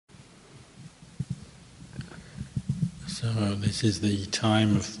So this is the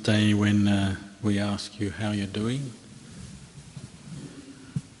time of day when we ask you how you're doing.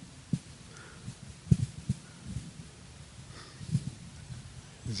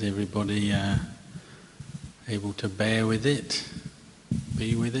 Is everybody able to bear with it,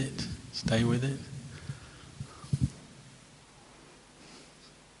 be with it, stay with it?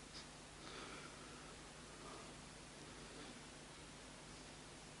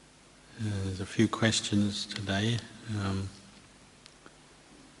 There's a few questions today.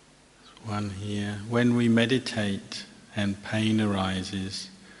 One here. When we meditate and pain arises,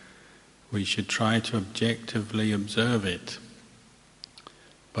 we should try to objectively observe it.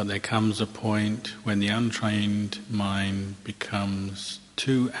 But there comes a point when the untrained mind becomes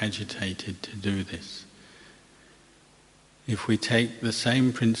too agitated to do this. If we take the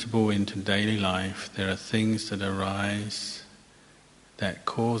same principle into daily life, there are things that arise that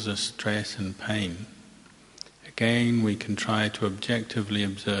cause us stress and pain. Again, we can try to objectively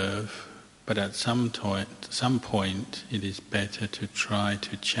observe, but at some point it is better to try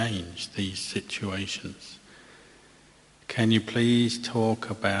to change these situations. Can you please talk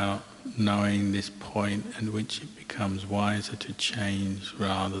about knowing this point at which it becomes wiser to change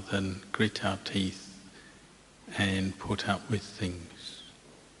rather than grit our teeth and put up with things?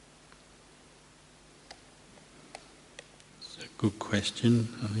 It's a good question.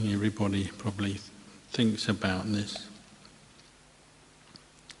 I think everybody probably thinks about this.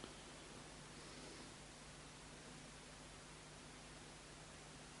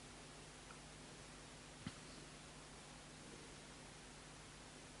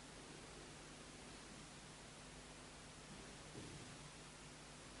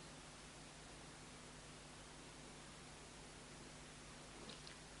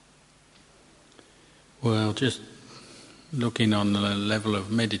 Well, just looking on the level of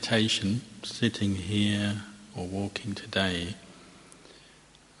meditation, sitting here or walking today,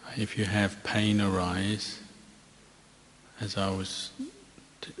 if you have pain arise, as I was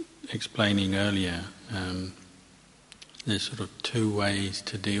explaining earlier, there's sort of two ways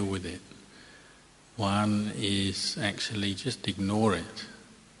to deal with it. One is actually just ignore it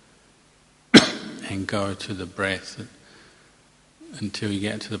and go to the breath until you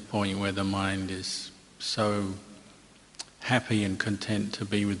get to the point where the mind is so happy and content to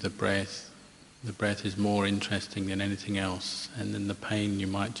be with the breath is more interesting than anything else, and then the pain you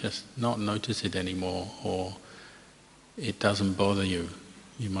might just not notice it anymore, or it doesn't bother you.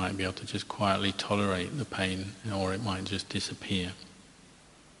 You might be able to just quietly tolerate the pain, or it might just disappear.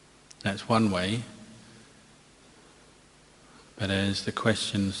 That's one way. But as the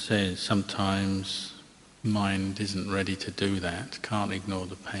question says, sometimes mind isn't ready to do that, can't ignore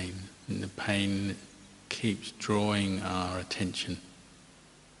the pain, and the pain keeps drawing our attention.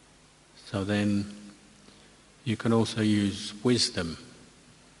 So then you can also use wisdom,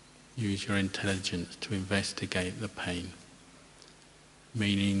 use your intelligence to investigate the pain,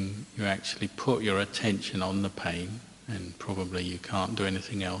 meaning you actually put your attention on the pain, and probably you can't do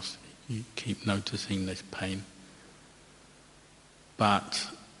anything else, you keep noticing this pain, but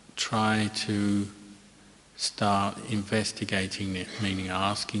try to start investigating it, meaning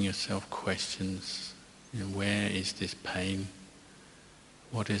asking yourself questions. Where is this pain?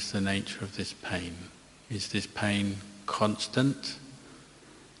 What is the nature of this pain? Is this pain constant?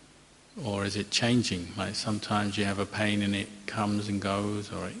 Or is it changing? Like sometimes you have a pain and it comes and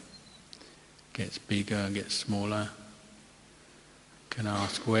goes, or it gets bigger, gets smaller. You can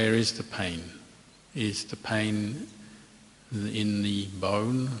ask, where is the pain? Is the pain in the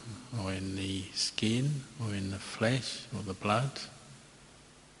bone, or in the skin, or in the flesh, or the blood?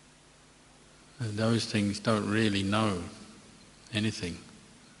 And those things don't really know anything.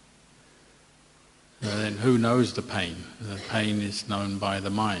 Then who knows the pain? The pain is known by the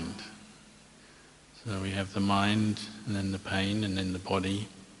mind. So we have the mind, and then the pain, and then the body.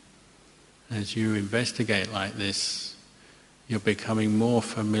 As you investigate like this, you're becoming more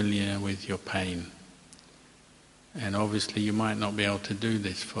familiar with your pain. And obviously you might not be able to do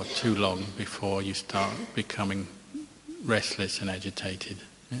this for too long before you start becoming restless and agitated.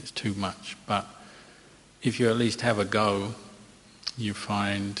 It's too much. But if you at least have a go, you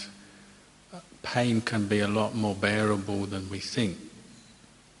find pain can be a lot more bearable than we think.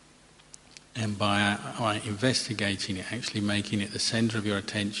 And by investigating it, actually making it the centre of your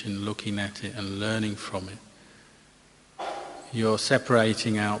attention, looking at it and learning from it, you're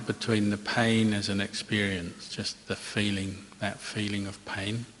separating out between the pain as an experience, just the feeling, that feeling of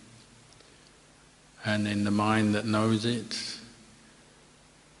pain, and then the mind that knows it,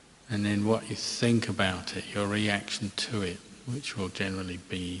 and then what you think about it, your reaction to it, which will generally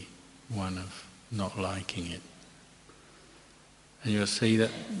be one of not liking it. And you'll see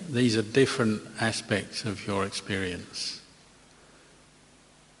that these are different aspects of your experience.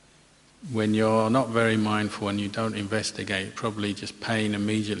 When you're not very mindful and you don't investigate, probably just pain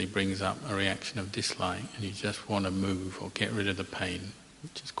immediately brings up a reaction of dislike, and you just want to move or get rid of the pain,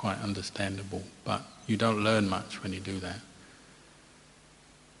 which is quite understandable. But you don't learn much when you do that.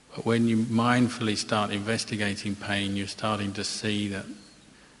 But when you mindfully start investigating pain, you're starting to see that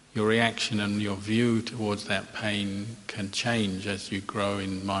your reaction and your view towards that pain can change as you grow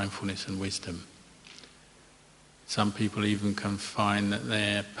in mindfulness and wisdom. Some people even can find that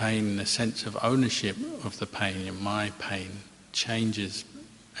their pain, the sense of ownership of the pain, and my pain, changes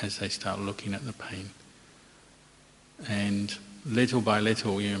as they start looking at the pain. And little by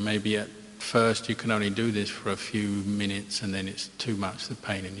little, maybe at first you can only do this for a few minutes and then it's too much, the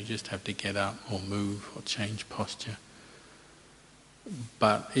pain, and you just have to get up or move or change posture.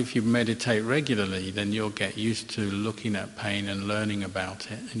 But if you meditate regularly, then you'll get used to looking at pain and learning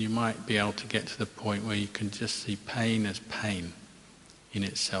about it, and you might be able to get to the point where you can just see pain as pain in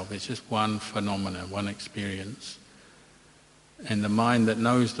itself. It's just one phenomenon, one experience. And the mind that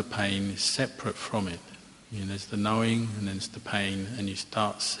knows the pain is separate from it. There's the knowing and there's the pain, and you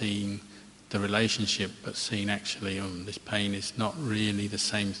start seeing the relationship, but seeing actually, this pain is not really the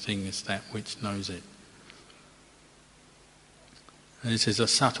same thing as that which knows it. This is a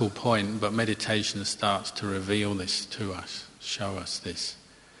subtle point, but meditation starts to reveal this to us, show us this.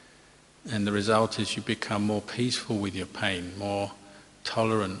 And the result is you become more peaceful with your pain, more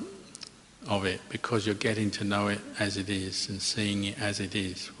tolerant of it, because you're getting to know it as it is and seeing it as it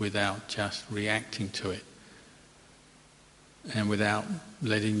is without just reacting to it. And without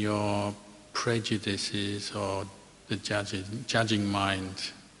letting your prejudices or the judging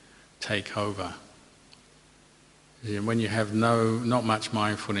mind take over. When you have not much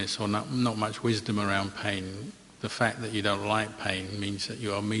mindfulness or not much wisdom around pain, the fact that you don't like pain means that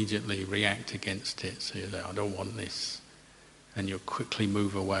you immediately react against it. So you say, I don't want this. And you'll quickly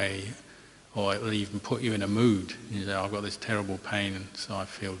move away, or it'll even put you in a mood. You say, I've got this terrible pain, and so I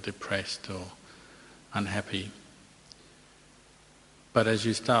feel depressed or unhappy. But as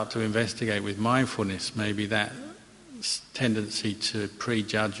you start to investigate with mindfulness, maybe that tendency to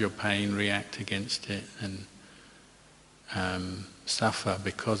prejudge your pain, react against it, and suffer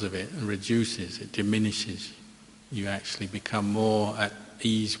because of it, and reduces, it diminishes. You actually become more at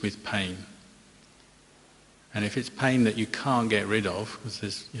ease with pain. And if it's pain that you can't get rid of, because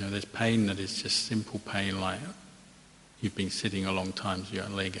there's pain that is just simple pain, like you've been sitting a long time, so your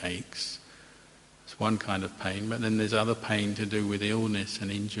leg aches. It's one kind of pain, but then there's other pain to do with illness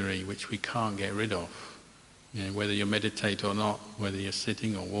and injury, which we can't get rid of. Whether you meditate or not, whether you're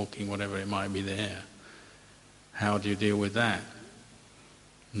sitting or walking, whatever it might be there. How do you deal with that?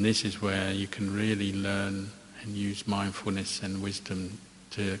 And this is where you can really learn and use mindfulness and wisdom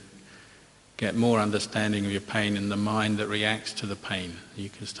to get more understanding of your pain and the mind that reacts to the pain. You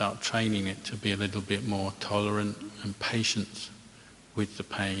can start training it to be a little bit more tolerant and patient with the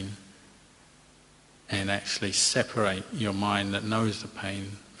pain, and actually separate your mind that knows the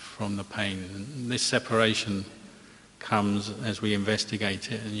pain from the pain. And this separation comes as we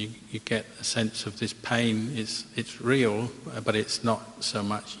investigate it, and you get a sense of this pain. It's real, but it's not so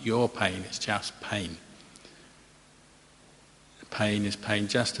much your pain, it's just pain. Pain is pain,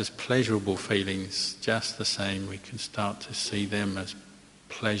 just as pleasurable feelings, just the same. We can start to see them as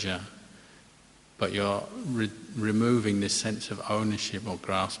pleasure, but you're removing this sense of ownership or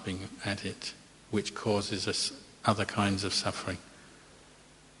grasping at it, which causes us other kinds of suffering.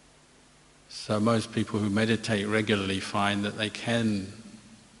 So most people who meditate regularly find that they can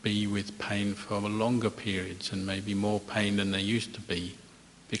be with pain for longer periods and maybe more pain than they used to be,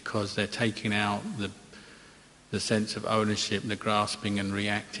 because they're taking out the sense of ownership, the grasping and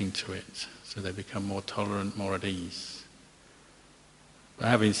reacting to it. So they become more tolerant, more at ease. But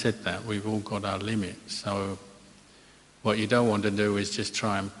having said that, we've all got our limits. So what you don't want to do is just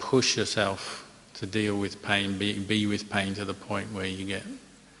try and push yourself to deal with pain, be with pain to the point where you get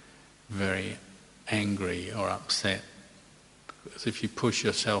very angry or upset. Because if you push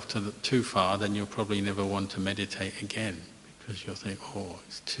yourself too far, then you'll probably never want to meditate again, because you'll think,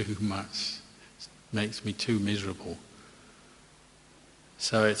 it's too much, it makes me too miserable.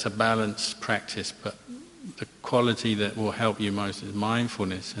 So it's a balanced practice, but the quality that will help you most is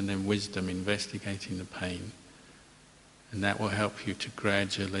mindfulness and then wisdom, investigating the pain. And that will help you to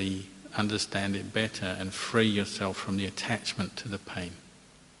gradually understand it better and free yourself from the attachment to the pain.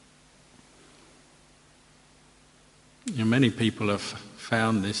 Many people have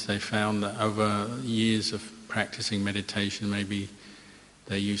found this. They found that over years of practicing meditation, maybe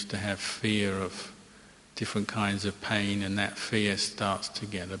they used to have fear of different kinds of pain, and that fear starts to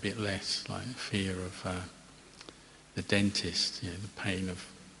get a bit less, like fear of the dentist, the pain of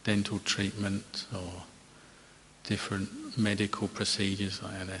dental treatment or different medical procedures,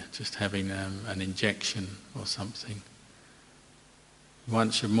 like just having an injection or something.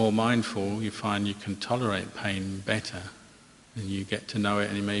 Once you're more mindful, you find you can tolerate pain better, and you get to know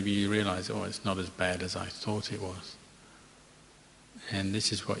it, and maybe you realise, it's not as bad as I thought it was. And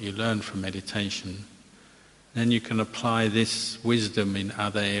this is what you learn from meditation. Then you can apply this wisdom in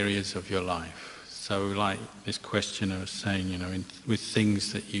other areas of your life. So like this questioner was saying, with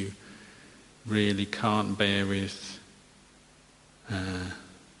things that you really can't bear with,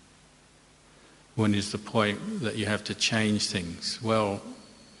 when is the point that you have to change things? Well,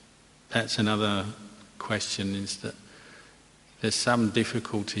 that's another question, is that there's some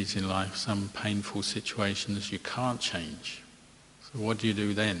difficulties in life, some painful situations you can't change. So what do you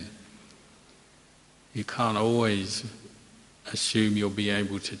do then? You can't always assume you'll be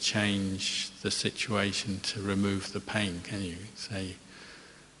able to change the situation to remove the pain, can you? Say,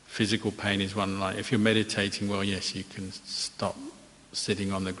 physical pain is one, like if you're meditating, well, yes, you can stop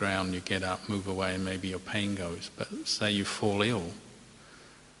sitting on the ground, you get up, move away, and maybe your pain goes. But say you fall ill,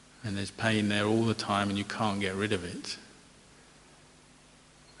 and there's pain there all the time, and you can't get rid of it.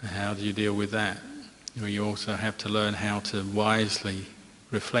 How do you deal with that? You also have to learn how to wisely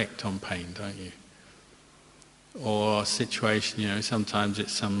reflect on pain, don't you? Or a situation, sometimes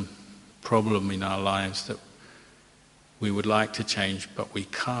it's some problem in our lives that we would like to change, but we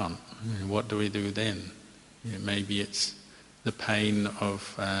can't. What do we do then? Maybe it's the pain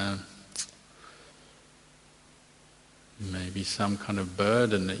of maybe some kind of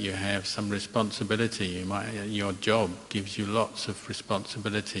burden that you have, some responsibility. Your job gives you lots of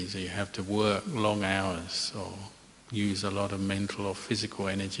responsibilities. You have to work long hours or use a lot of mental or physical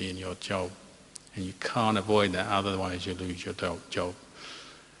energy in your job. And you can't avoid that, otherwise you lose your job.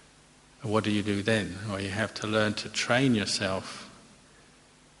 What do you do then? Well, you have to learn to train yourself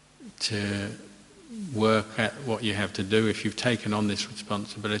to work at what you have to do. If you've taken on this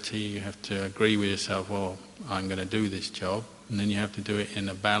responsibility, you have to agree with yourself, well, I'm going to do this job. And then you have to do it in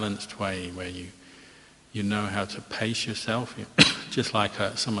a balanced way where you know how to pace yourself. Just like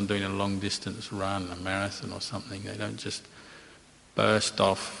someone doing a long distance run, a marathon or something. They don't just burst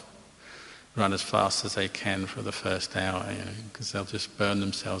off, run as fast as they can for the first hour, because they'll just burn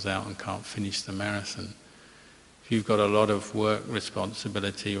themselves out and can't finish the marathon. If you've got a lot of work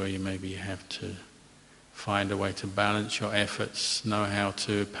responsibility where you maybe have to find a way to balance your efforts, know how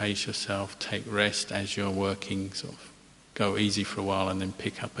to pace yourself, take rest as you're working, sort of go easy for a while and then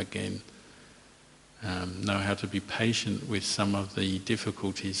pick up again. Know how to be patient with some of the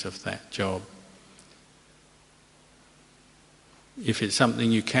difficulties of that job. If it's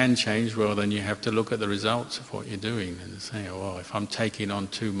something you can change, well, then you have to look at the results of what you're doing and say, well, if I'm taking on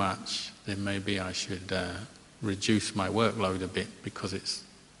too much, then maybe I should reduce my workload a bit, because it's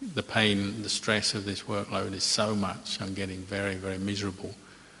the pain, the stress of this workload is so much, I'm getting very, very miserable.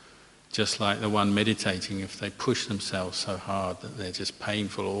 Just like the one meditating, if they push themselves so hard that they're just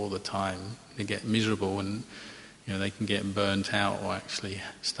painful all the time, they get miserable and they can get burnt out or actually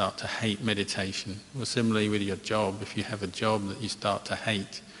start to hate meditation. Well, similarly with your job, if you have a job that you start to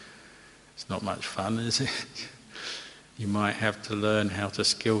hate, it's not much fun, is it? You might have to learn how to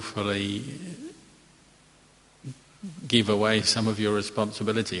skillfully give away some of your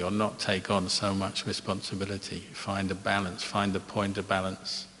responsibility or not take on so much responsibility. Find a balance, find the point of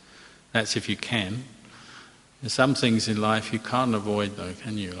balance. That's if you can. There's some things in life you can't avoid though,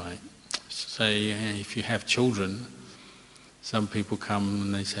 can you? Like, say, if you have children, some people come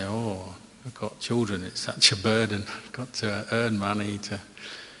and they say, oh, I've got children, it's such a burden. I've got to earn money to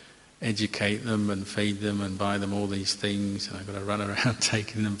educate them and feed them and buy them all these things, and I've got to run around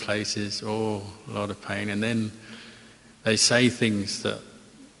taking them places, a lot of pain. And then they say things that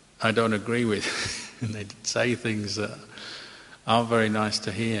I don't agree with, and they say things that aren't very nice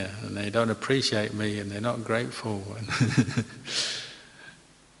to hear, and they don't appreciate me, and they're not grateful.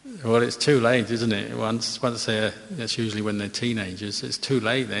 Well, it's too late, isn't it? Once that's usually when they're teenagers. It's too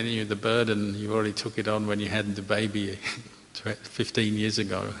late then. The burden, you already took it on when you had the baby 15 years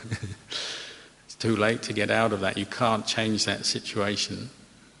ago. It's too late to get out of that. You can't change that situation.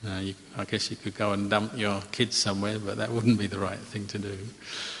 I guess you could go and dump your kids somewhere, but that wouldn't be the right thing to do.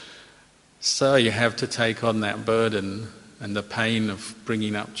 So you have to take on that burden and the pain of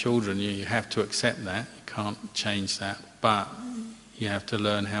bringing up children. You have to accept that. You can't change that. But you have to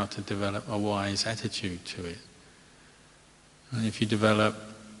learn how to develop a wise attitude to it. And if you develop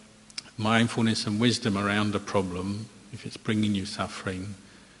mindfulness and wisdom around a problem, if it's bringing you suffering,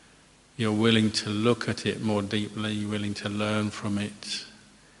 you're willing to look at it more deeply, willing to learn from it,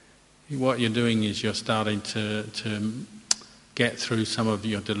 what you're doing is you're starting to get through some of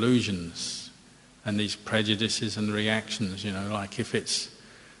your delusions and these prejudices and reactions. Like if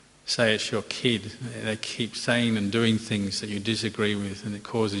say it's your kid, they keep saying and doing things that you disagree with and it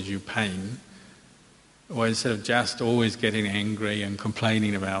causes you pain. Well, instead of just always getting angry and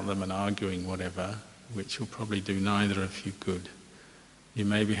complaining about them and arguing whatever, which will probably do neither of you good, you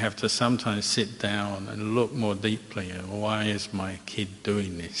maybe have to sometimes sit down and look more deeply. Why is my kid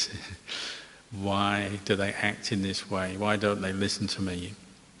doing this? Why do they act in this way? Why don't they listen to me?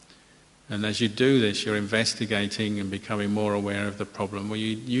 And as you do this, you're investigating and becoming more aware of the problem. Well,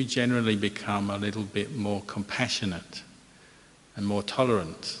 you generally become a little bit more compassionate and more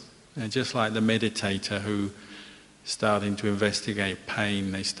tolerant. And just like the meditator who, starting to investigate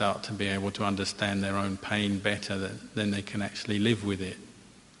pain, they start to be able to understand their own pain better, then they can actually live with it,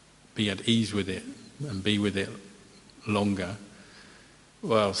 be at ease with it, and be with it longer.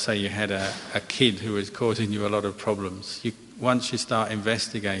 Well, say you had a kid who was causing you a lot of problems. Once you start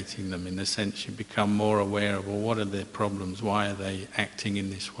investigating them, in a sense, you become more aware of, well, what are their problems? Why are they acting in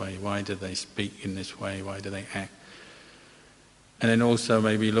this way? Why do they speak in this way? Why do they act? And then also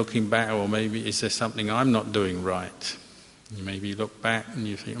maybe looking back, or maybe is there something I'm not doing right? You maybe look back and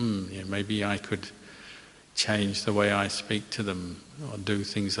you think, maybe I could change the way I speak to them or do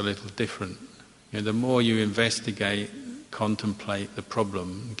things a little different. The more you investigate, contemplate the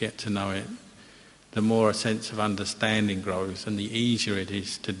problem, get to know it, the more a sense of understanding grows and the easier it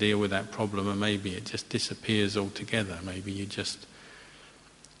is to deal with that problem, and maybe it just disappears altogether. Maybe you just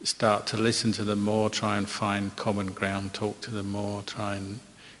start to listen to them more, try and find common ground, talk to them more, try and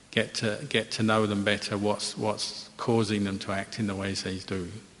get to know them better, what's causing them to act in the ways they do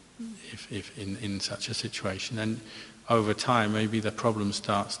if in such a situation. And over time maybe the problem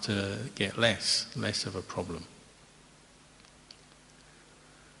starts to get less of a problem.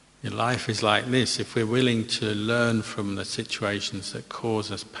 Your life is like this. If we're willing to learn from the situations that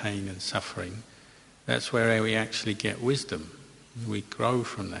cause us pain and suffering, that's where we actually get wisdom. We grow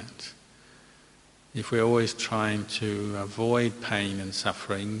from that. If we're always trying to avoid pain and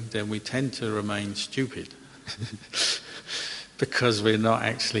suffering, then we tend to remain stupid because we're not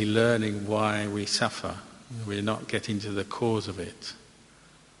actually learning why we suffer. We're not getting to the cause of it.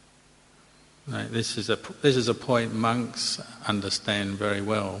 Right? This is a point monks understand very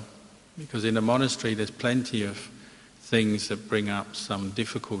well, because in a monastery there's plenty of things that bring up some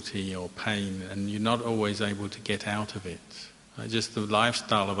difficulty or pain, and you're not always able to get out of it. Just the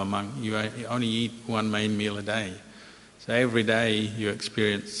lifestyle of a monk, you only eat one main meal a day. So every day you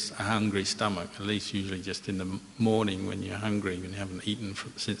experience a hungry stomach, at least usually just in the morning when you're hungry, when you haven't eaten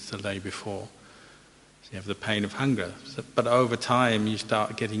since the day before. So you have the pain of hunger. But over time you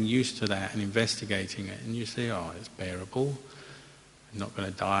start getting used to that and investigating it, and you say, it's bearable. You're not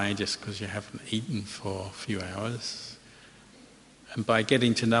going to die just because you haven't eaten for a few hours. And by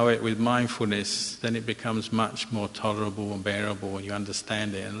getting to know it with mindfulness, then it becomes much more tolerable and bearable, and you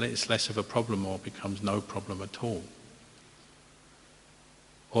understand it, and it's less of a problem, or becomes no problem at all.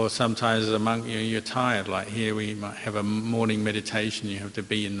 Or sometimes as a monk you're tired, like here we might have a morning meditation, you have to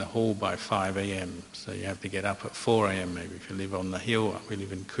be in the hall by 5 a.m, so you have to get up at 4 a.m. maybe. If you live on the hill, we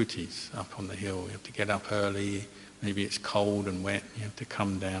live in kutis, up on the hill, you have to get up early, maybe it's cold and wet, you have to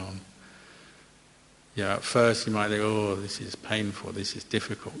come down. At first you might think, this is painful, this is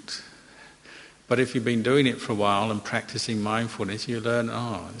difficult. But if you've been doing it for a while and practicing mindfulness, you learn,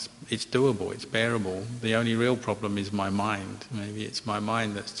 it's doable, it's bearable. The only real problem is my mind. Maybe it's my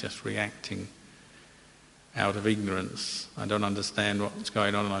mind that's just reacting out of ignorance. I don't understand what's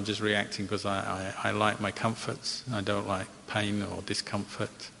going on, and I'm just reacting because I like my comforts. I don't like pain or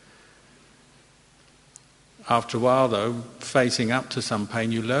discomfort. After a while, though, facing up to some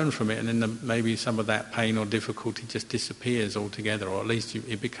pain, you learn from it, and then maybe some of that pain or difficulty just disappears altogether, or at least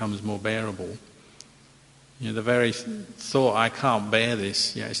it becomes more bearable. The very thought, I can't bear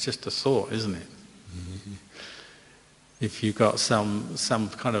this, it's just a thought, isn't it? Mm-hmm. If you've got some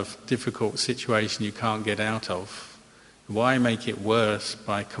kind of difficult situation you can't get out of, why make it worse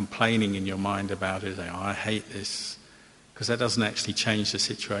by complaining in your mind about it, saying, I hate this, because that doesn't actually change the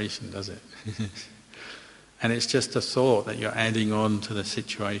situation, does it? And it's just a thought that you're adding on to the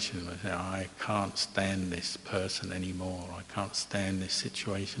situation. I can't stand this person anymore. I can't stand this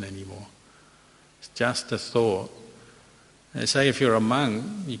situation anymore. It's just a thought. And say if you're a monk,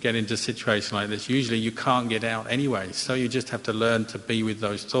 you get into a situation like this, usually you can't get out anyway. So you just have to learn to be with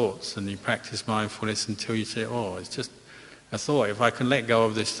those thoughts, and you practice mindfulness until you say, it's just a thought. If I can let go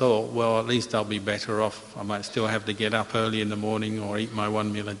of this thought, well, at least I'll be better off. I might still have to get up early in the morning or eat my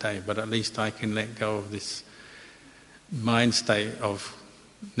one meal a day, but at least I can let go of this mind state of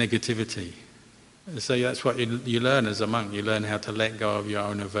negativity. So that's what you learn as a monk. You learn how to let go of your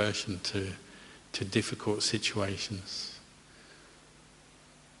own aversion to difficult situations.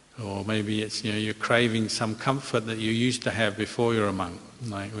 Or maybe it's, you're craving some comfort that you used to have before you're a monk.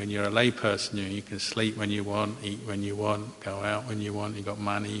 Like when you're a lay person, you can sleep when you want, eat when you want, go out when you want, you've got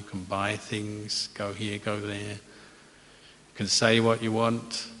money, you can buy things, go here, go there. You can say what you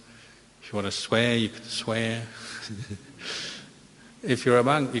want. If you want to swear, you can swear. If you're a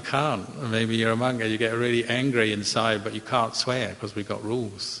monk, you can't. Maybe you're a monk and you get really angry inside, but you can't swear because we've got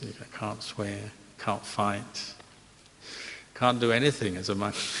rules. You can't swear, can't fight, can't do anything as a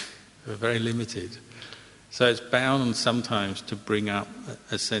monk. We're very limited. So it's bound sometimes to bring up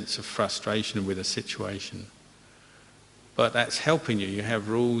a sense of frustration with a situation. But that's helping you. You have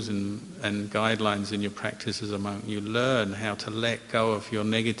rules and guidelines in your practice as a monk. You learn how to let go of your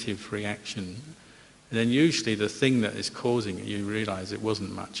negative reaction. And then usually the thing that is causing it, you realise it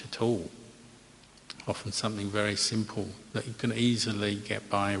wasn't much at all. Often something very simple that you can easily get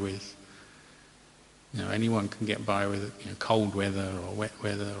by with. Anyone can get by with cold weather or wet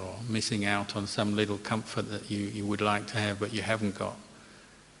weather or missing out on some little comfort that you would like to have but you haven't got.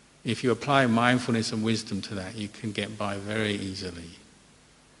 If you apply mindfulness and wisdom to that, you can get by very easily.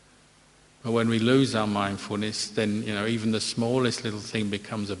 But when we lose our mindfulness, then even the smallest little thing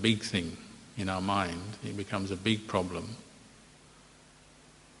becomes a big thing in our mind. It becomes a big problem.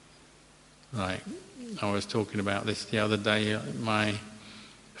 Like I was talking about this the other day. My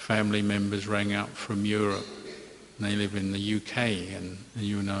family members rang up from Europe. They live in the UK, and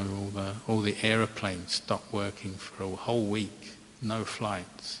all the aeroplanes stopped working for a whole week. No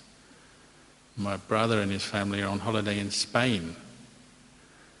flights. My brother and his family are on holiday in Spain.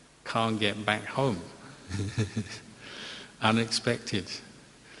 Can't get back home. Unexpected.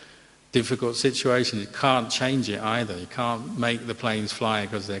 Difficult situation. You can't change it either. You can't make the planes fly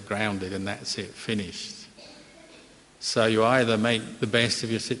because they're grounded and that's it, finished. So you either make the best of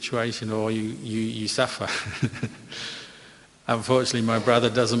your situation or you suffer. Unfortunately, my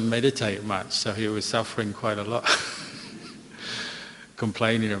brother doesn't meditate much, so he was suffering quite a lot.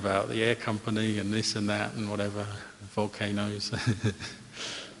 Complaining about the air company and this and that and whatever, volcanoes.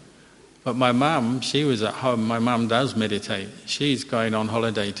 But my mum, she was at home. My mum does meditate. She's going on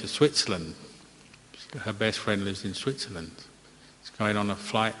holiday to Switzerland. Her best friend lives in Switzerland. She's going on a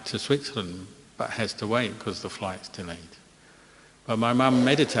flight to Switzerland, but has to wait because the flight's delayed. But my mum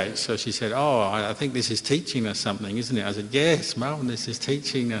meditates, so she said, I think this is teaching us something, isn't it? I said, yes, Mum, this is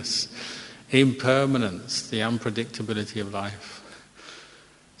teaching us impermanence, the unpredictability of life.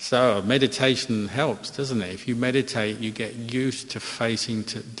 So meditation helps, doesn't it? If you meditate, you get used to facing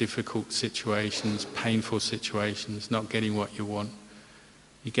difficult situations, painful situations, not getting what you want.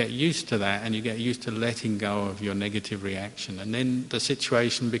 You get used to that, and you get used to letting go of your negative reaction. And then the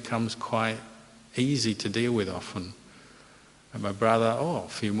situation becomes quite easy to deal with often. And my brother, a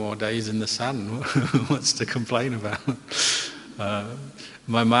few more days in the sun, what's to complain about?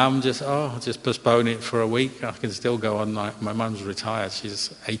 My mum just postpone it for a week. I can still go on. My mum's retired.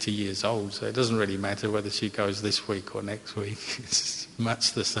 She's 80 years old, so it doesn't really matter whether she goes this week or next week. It's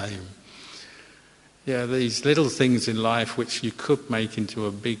much the same. Yeah, these little things in life which you could make into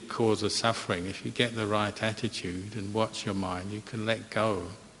a big cause of suffering, if you get the right attitude and watch your mind, you can let go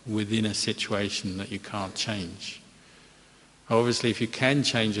within a situation that you can't change. Obviously, if you can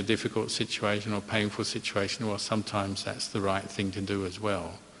change a difficult situation or painful situation, well, sometimes that's the right thing to do as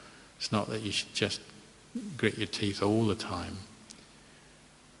well. It's not that you should just grit your teeth all the time.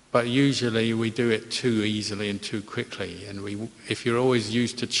 But usually we do it too easily and too quickly. And if you're always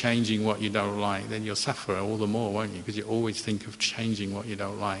used to changing what you don't like, then you'll suffer all the more, won't you? Because you always think of changing what you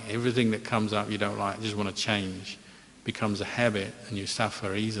don't like. Everything that comes up you don't like, you just want to change, becomes a habit and you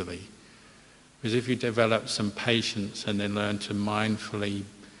suffer easily. Because if you develop some patience and then learn to mindfully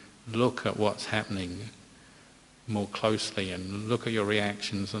look at what's happening more closely and look at your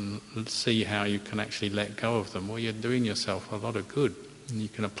reactions and see how you can actually let go of them, well, you're doing yourself a lot of good. And you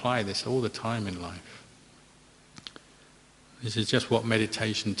can apply this all the time in life. This is just what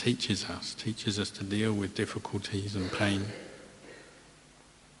meditation teaches us to deal with difficulties and pain.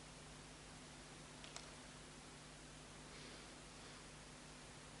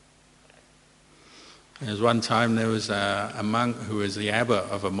 There was one time there was a monk who was the abbot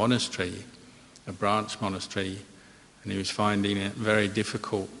of a monastery, a branch monastery, and he was finding it very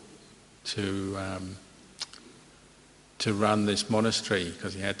difficult to to run this monastery,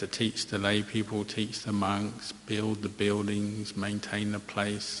 because he had to teach the lay people, teach the monks, build the buildings, maintain the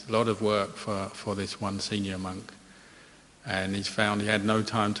place. A lot of work for this one senior monk. And he found he had no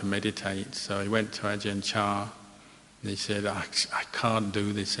time to meditate, so he went to Ajahn and he said, I can't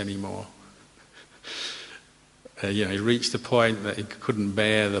do this anymore. He reached the point that he couldn't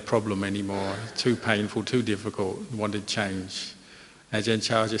bear the problem anymore. Too painful, too difficult, wanted change. Ajahn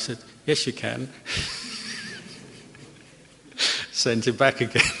Chah just said, yes you can. Sent him back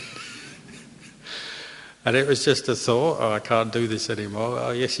again. And it was just a thought, I can't do this anymore.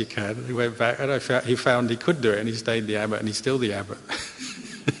 Oh yes you can. He went back and he found he could do it, and he stayed the abbot, and he's still the abbot.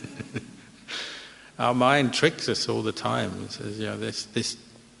 Our mind tricks us all the time. It says, this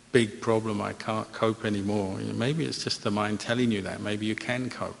big problem, I can't cope anymore. Maybe it's just the mind telling you that. Maybe you can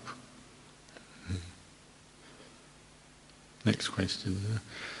cope. Next question.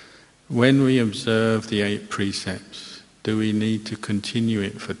 When we observe the 8 precepts, do we need to continue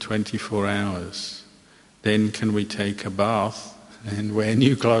it for 24 hours? Then can we take a bath and wear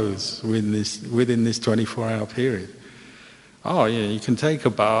new clothes within this 24-hour period? Oh yeah, you can take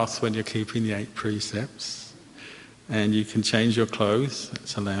a bath when you're keeping the 8 precepts. And you can change your clothes,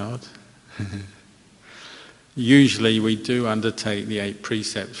 that's allowed. Usually we do undertake the 8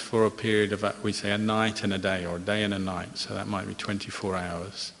 precepts for a period of, we say, a night and a day, or a day and a night, so that might be 24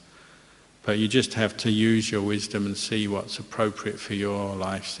 hours. But you just have to use your wisdom and see what's appropriate for your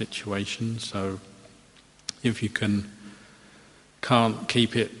life situation. So if you can't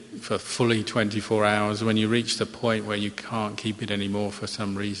keep it for fully 24 hours, when you reach the point where you can't keep it anymore for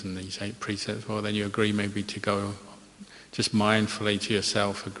some reason, these 8 precepts, well then you agree maybe to go, just mindfully to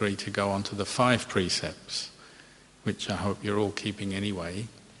yourself, agree to go on to the 5 precepts, which I hope you're all keeping anyway.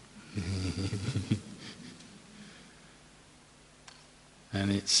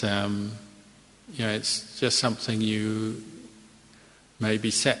 And it's it's just something you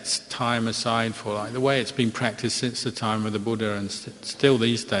maybe set time aside for. Like the way it's been practiced since the time of the Buddha, and still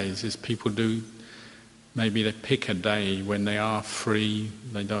these days, is people do, maybe they pick a day when they are free,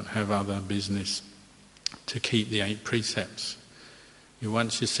 they don't have other business, to keep the 8 precepts.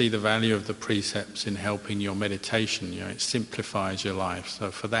 Once you see the value of the precepts in helping your meditation, it simplifies your life. So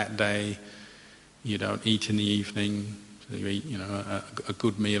for that day, you don't eat in the evening, so you eat a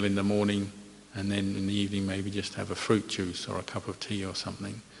good meal in the morning, and then in the evening maybe just have a fruit juice or a cup of tea or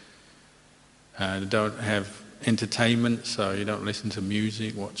something. Don't have entertainment, so you don't listen to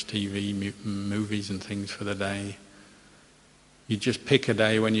music, watch TV, movies and things for the day. You just pick a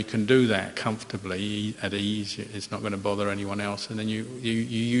day when you can do that comfortably, at ease, it's not going to bother anyone else, and then you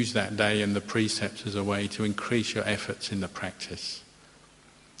use that day and the precepts as a way to increase your efforts in the practice.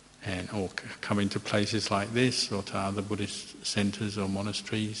 Or come into places like this, or to other Buddhist centres or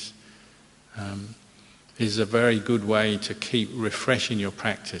monasteries. Is a very good way to keep refreshing your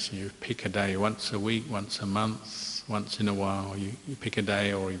practice. You pick a day once a week, once a month, once in a while. You pick a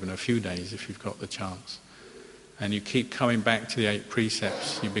day or even a few days if you've got the chance. And you keep coming back to the 8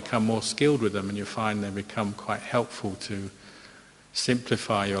 precepts. You become more skilled with them, and you find they become quite helpful to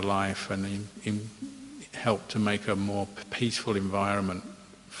simplify your life and help to make a more peaceful environment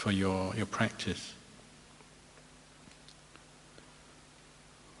for your practice.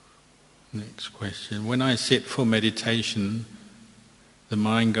 Next question. When I sit for meditation, the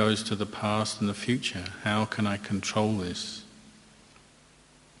mind goes to the past and the future. How can I control this?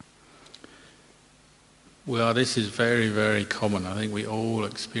 Well, this is very, very common. I think we all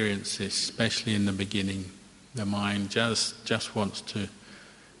experience this, especially in the beginning. The mind just wants to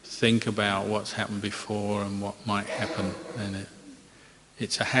think about what's happened before and what might happen. And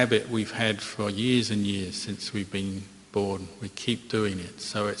it's a habit we've had for years and years since we've been born. We keep doing it.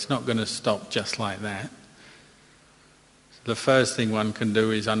 So it's not going to stop just like that. The first thing one can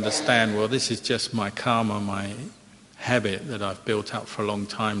do is understand, well, this is just my karma, my habit that I've built up for a long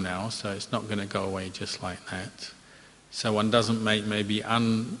time now, so it's not going to go away just like that. So one doesn't make maybe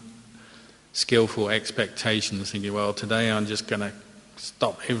unskillful expectations, thinking, well, today I'm just going to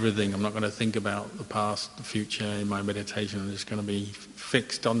stop everything. I'm not going to think about the past, the future in my meditation. I'm just going to be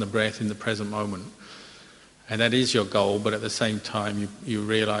fixed on the breath in the present moment. And that is your goal, but at the same time you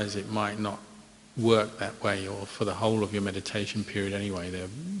realize it might not work that way, or for the whole of your meditation period anyway.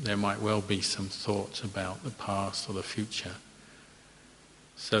 There might well be some thoughts about the past or the future.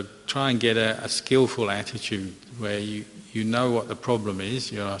 So try and get a skillful attitude where you know what the problem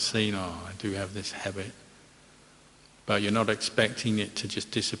is. You are seeing, I do have this habit. But you're not expecting it to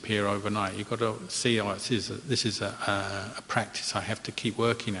just disappear overnight. You've got to see, this is a practice I have to keep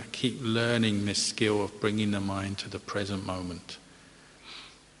working at, keep learning this skill of bringing the mind to the present moment.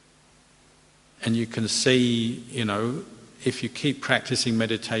 And you can see, if you keep practicing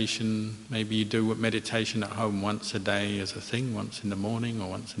meditation, maybe you do meditation at home once a day as a thing, once in the morning or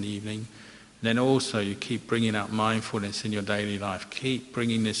once in the evening. Then also you keep bringing up mindfulness in your daily life. Keep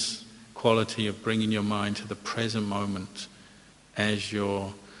bringing this quality of bringing your mind to the present moment as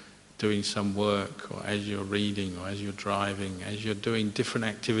you're doing some work, or as you're reading, or as you're driving, as you're doing different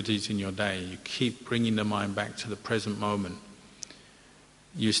activities in your day. You keep bringing the mind back to the present moment.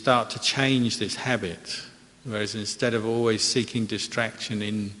 You start to change this habit, whereas instead of always seeking distraction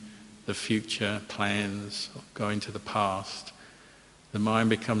in the future plans, or going to the past, the mind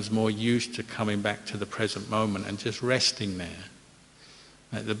becomes more used to coming back to the present moment and just resting there.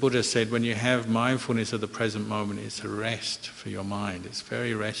 Like the Buddha said, when you have mindfulness of the present moment, it's a rest for your mind. It's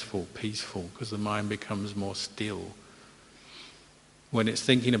very restful, peaceful, because the mind becomes more still. When it's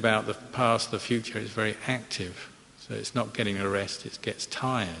thinking about the past, the future, it's very active. So it's not getting a rest, it gets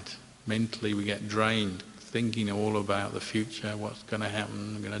tired. Mentally we get drained, thinking all about the future, what's going to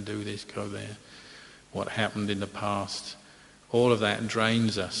happen, I'm going to do this, go there, what happened in the past. All of that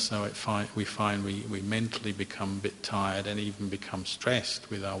drains us, so we find we mentally become a bit tired and even become stressed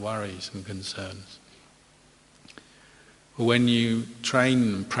with our worries and concerns. When you train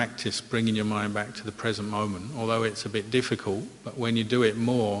and practice bringing your mind back to the present moment, although it's a bit difficult, but when you do it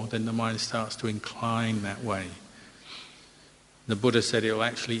more, then the mind starts to incline that way. The Buddha said it will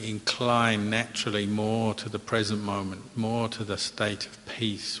actually incline naturally more to the present moment, more to the state of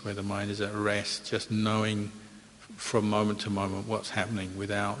peace where the mind is at rest, just knowing from moment to moment what's happening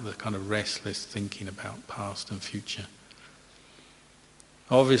without the kind of restless thinking about past and future.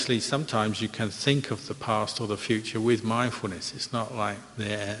 Obviously, sometimes you can think of the past or the future with mindfulness. It's not like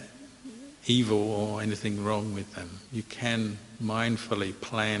they're evil or anything wrong with them. You can mindfully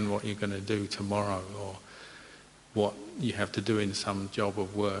plan what you're going to do tomorrow, or what you have to do in some job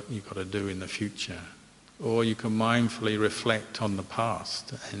of work you've got to do in the future. Or you can mindfully reflect on the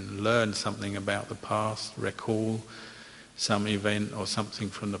past and learn something about the past, recall some event or something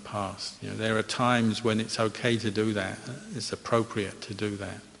from the past. There are times when it's okay to do that, it's appropriate to do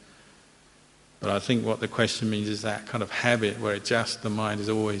that. But I think what the question means is that kind of habit where the mind is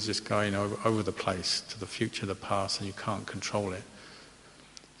always just going over the place, to the future, the past, and you can't control it.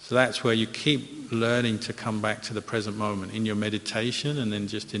 So that's where you keep learning to come back to the present moment in your meditation and then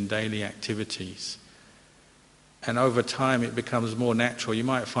just in daily activities. And over time it becomes more natural. You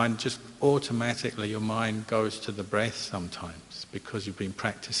might find just automatically your mind goes to the breath sometimes because you've been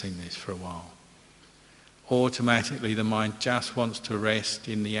practicing this for a while. Automatically the mind just wants to rest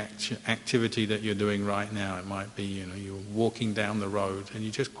in the activity that you're doing right now. It might be, you're walking down the road and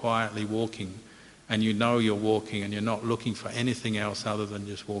you're just quietly walking, and you're walking and you're not looking for anything else other than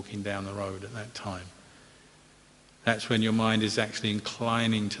just walking down the road at that time. That's when your mind is actually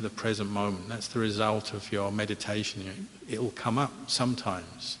inclining to the present moment. That's the result of your meditation. It will come up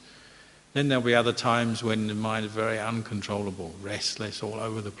sometimes. Then there'll be other times when the mind is very uncontrollable, restless, all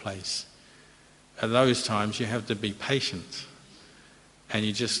over the place. At those times you have to be patient. And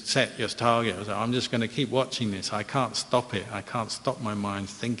you just set your target. I'm just going to keep watching this. I can't stop it. I can't stop my mind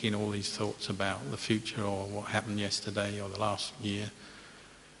thinking all these thoughts about the future or what happened yesterday or the last year.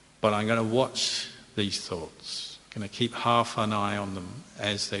 But I'm going to watch these thoughts. Going to keep half an eye on them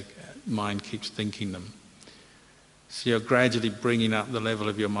as the mind keeps thinking them. So you're gradually bringing up the level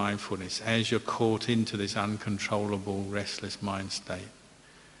of your mindfulness as you're caught into this uncontrollable, restless mind state.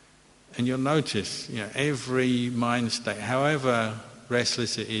 And you'll notice, every mind state, however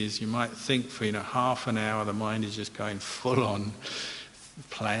restless it is, you might think for half an hour the mind is just going full on,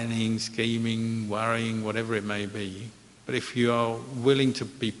 planning, scheming, worrying, whatever it may be. But if you are willing to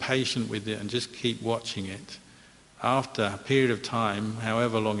be patient with it and just keep watching it, after a period of time,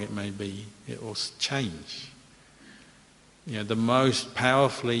 however long it may be, it will change. The most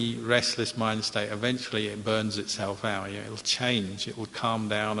powerfully restless mind state, eventually it burns itself out. It'll change, it will calm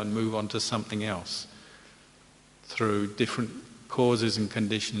down and move on to something else. Through different causes and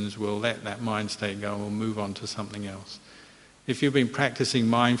conditions, we'll let that mind state go and we'll move on to something else. If you've been practicing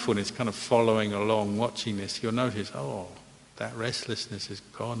mindfulness, kind of following along, watching this, you'll notice, that restlessness is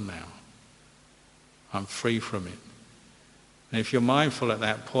gone now. I'm free from it. And if you're mindful at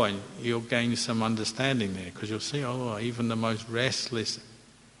that point, you'll gain some understanding there, because you'll see, even the most restless,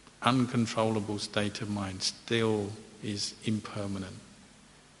 uncontrollable state of mind still is impermanent.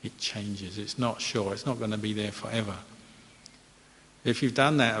 It changes. It's not sure. It's not going to be there forever. If you've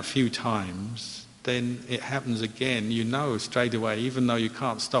done that a few times, then it happens again. Straight away, even though you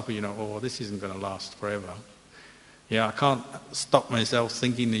can't stop it, this isn't going to last forever. I can't stop myself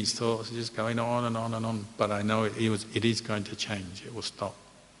thinking these thoughts, just going on and on and on. But I know it is going to change. It will stop.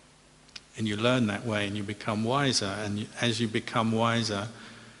 And you learn that way and you become wiser. And as you become wiser,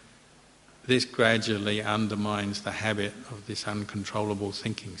 this gradually undermines the habit of this uncontrollable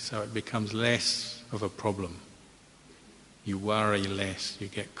thinking. So it becomes less of a problem. You worry less. You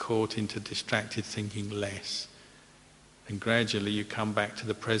get caught into distracted thinking less. And gradually you come back to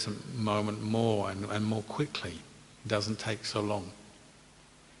the present moment more and more quickly. It doesn't take so long.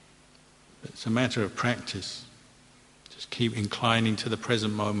 It's a matter of practice. Just keep inclining to the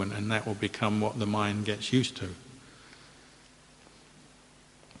present moment and that will become what the mind gets used to.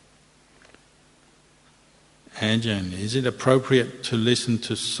 Ajahn, is it appropriate to listen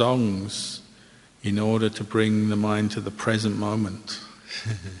to songs in order to bring the mind to the present moment?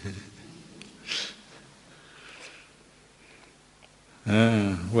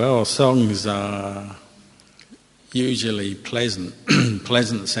 Well, songs are usually pleasant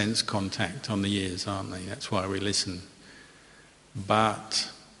sense contact on the ears, aren't they? That's why we listen.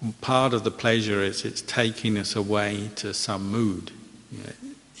 But part of the pleasure is it's taking us away to some mood. It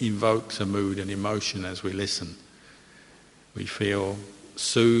invokes a mood and emotion as we listen. We feel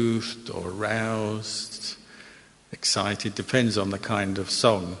soothed or aroused, excited, depends on the kind of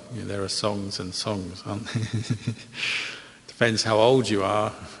song. There are songs and songs, aren't there? Depends how old you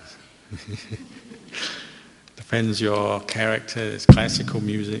are. Depends your character. There's classical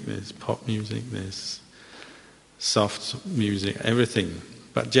music, there's pop music, there's soft music, everything.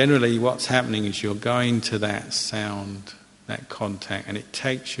 But generally what's happening is you're going to that sound, that contact, and it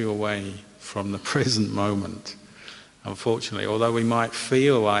takes you away from the present moment. Unfortunately, although we might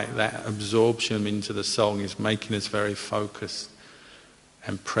feel like that absorption into the song is making us very focused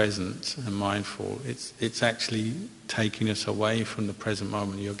and present and mindful, it's actually taking us away from the present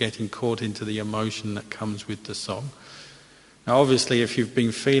moment. You're getting caught into the emotion that comes with the song. Now obviously if you've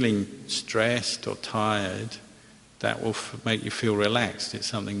been feeling stressed or tired, that will make you feel relaxed. It's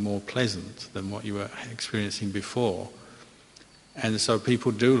something more pleasant than what you were experiencing before. And so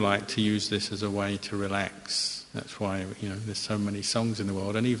people do like to use this as a way to relax. That's why there's so many songs in the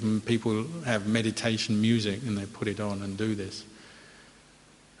world, and even people have meditation music and they put it on and do this.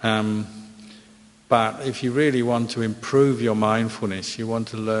 But if you really want to improve your mindfulness, you want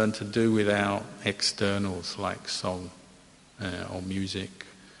to learn to do without externals like song or music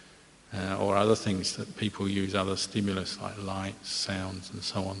or other things that people use, other stimulus like lights, sounds and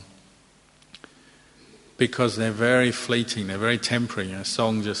so on. Because they're very fleeting, they're very temporary. A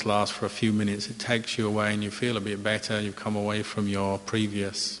song just lasts for a few minutes, it takes you away and you feel a bit better, you've come away from your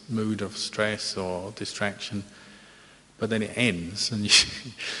previous mood of stress or distraction. But then it ends and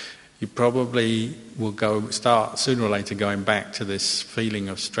you probably will start sooner or later going back to this feeling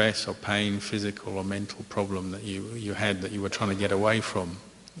of stress or pain, physical or mental problem that you had that you were trying to get away from.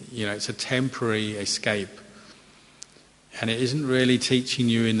 It's a temporary escape. And it isn't really teaching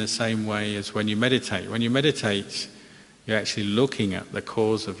you in the same way as when you meditate. When you meditate, you're actually looking at the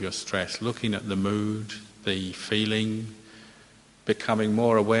cause of your stress, looking at the mood, the feeling, becoming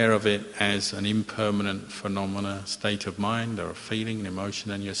more aware of it as an impermanent phenomena, state of mind or a feeling, an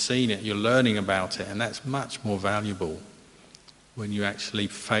emotion, and you're seeing it, you're learning about it, and that's much more valuable when you actually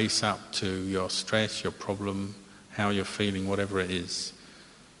face up to your stress, your problem, how you're feeling, whatever it is.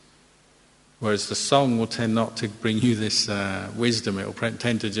 Whereas the song will tend not to bring you this wisdom, it will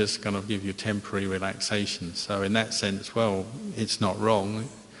tend to just kind of give you temporary relaxation. So in that sense, well, it's not wrong,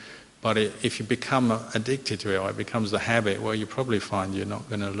 but if you become addicted to it, or it becomes the habit, well, you probably find you're not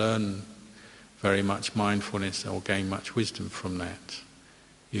going to learn very much mindfulness or gain much wisdom from that.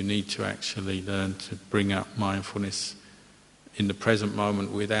 You need to actually learn to bring up mindfulness in the present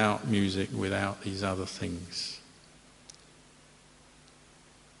moment without music, without these other things.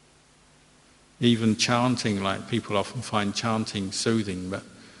 Even chanting, like people often find chanting soothing, but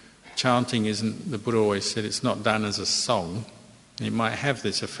chanting isn't, the Buddha always said, it's not done as a song. It might have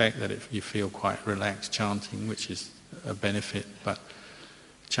this effect that you feel quite relaxed chanting, which is a benefit, but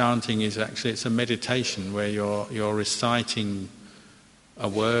chanting is actually, it's a meditation where you're reciting a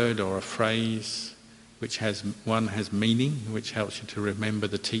word or a phrase which has meaning, which helps you to remember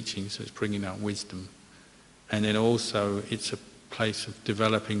the teaching, so it's bringing out wisdom. And then also it's a place of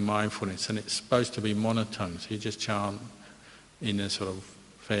developing mindfulness, and it's supposed to be monotone, so you just chant in a sort of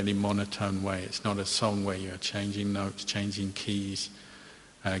fairly monotone way. It's not a song where you're changing notes, changing keys,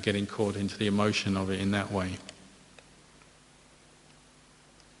 getting caught into the emotion of it in that way.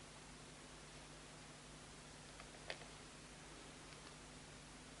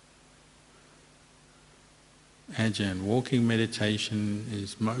 Ajahn, walking meditation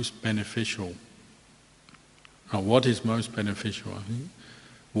is most beneficial. Now, what is most beneficial? I think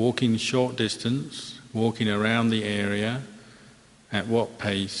walking short distance, walking around the area, at what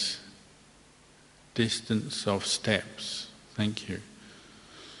pace, distance of steps? Thank you.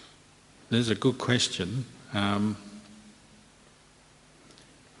 This is a good question.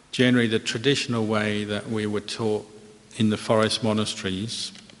 Generally, the traditional way that we were taught in the forest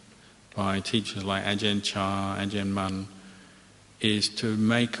monasteries by teachers like Ajahn Chah, Ajahn Mun, is to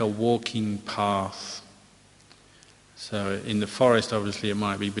make a walking path. So in the forest, obviously, it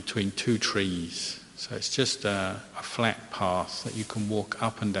might be between two trees. So it's just a flat path that you can walk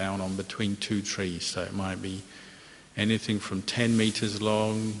up and down on between two trees. So it might be anything from 10 meters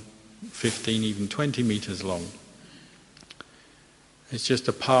long, 15, even 20 meters long. It's just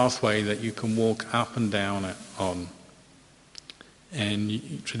a pathway that you can walk up and down on.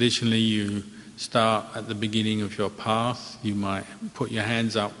 And traditionally you start at the beginning of your path. You might put your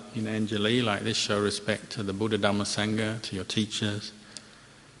hands up in Anjali like this, show respect to the Buddha Dhamma Sangha, to your teachers.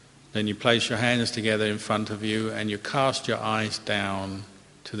 Then you place your hands together in front of you and you cast your eyes down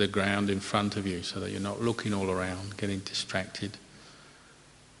to the ground in front of you so that you're not looking all around, getting distracted.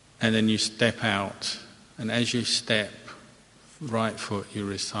 And then you step out, and as you step, right foot, you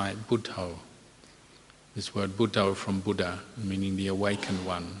recite Buddho. This word Buddho from Buddha, meaning the awakened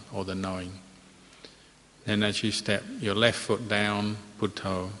one or the knowing. Then as you step your left foot down,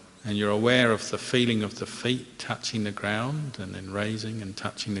 Buddho, and you're aware of the feeling of the feet touching the ground and then raising and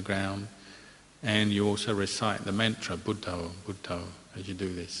touching the ground. And you also recite the mantra, Buddho, Buddho, as you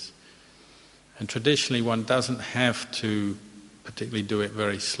do this. And traditionally one doesn't have to particularly do it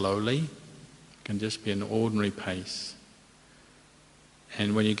very slowly. It can just be an ordinary pace.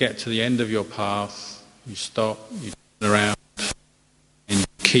 And when you get to the end of your path, you stop, you turn around, and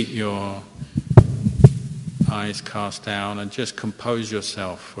keep your eyes cast down and just compose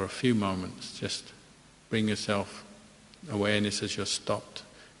yourself for a few moments. Just bring yourself awareness as you're stopped,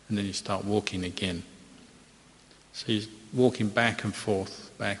 and then you start walking again. So you're walking back and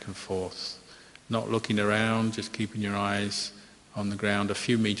forth, not looking around, just keeping your eyes on the ground a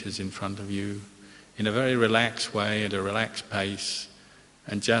few meters in front of you, in a very relaxed way, at a relaxed pace,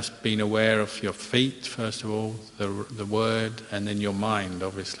 and just being aware of your feet, first of all, the word, and then your mind,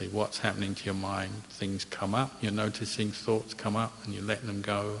 obviously, what's happening to your mind. Things come up, you're noticing thoughts come up, and you let them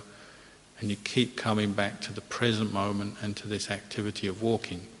go, and you keep coming back to the present moment and to this activity of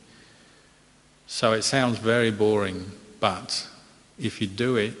walking. So it sounds very boring, but if you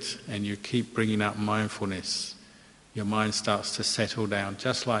do it and you keep bringing up mindfulness, your mind starts to settle down,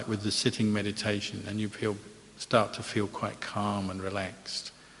 just like with the sitting meditation, and you start to feel quite calm and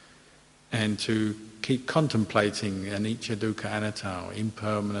relaxed. And to keep contemplating anicca, dukkha, anatta, or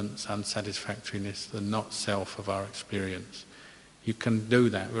impermanence, unsatisfactoriness, the not self of our experience. You can do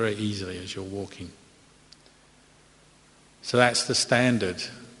that very easily as you're walking. So that's the standard.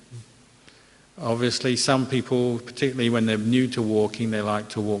 Obviously some people, particularly when they're new to walking, they like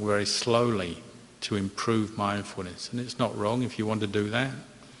to walk very slowly to improve mindfulness. And it's not wrong if you want to do that.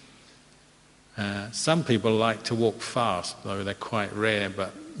 Some people like to walk fast, though they're quite rare,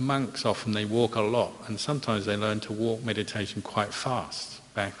 but monks often, they walk a lot, and sometimes they learn to walk meditation quite fast,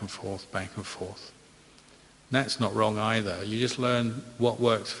 back and forth, back and forth. And that's not wrong either. You just learn what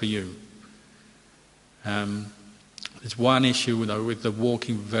works for you. There's one issue, though, with the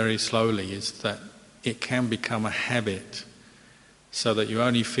walking very slowly, is that it can become a habit, so that you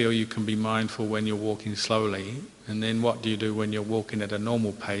only feel you can be mindful when you're walking slowly, and then what do you do when you're walking at a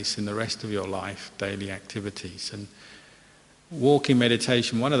normal pace in the rest of your life, daily activities? And walking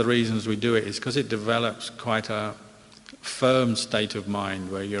meditation, one of the reasons we do it is because it develops quite a firm state of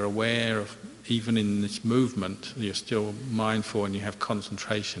mind where you're aware of, even in this movement, you're still mindful and you have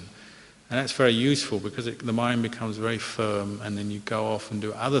concentration. And that's very useful because the mind becomes very firm, and then you go off and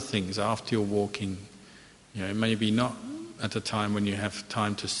do other things after you're walking. You know, maybe not at a time when you have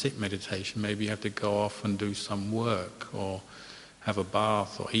time to sit meditation. Maybe you have to go off and do some work or have a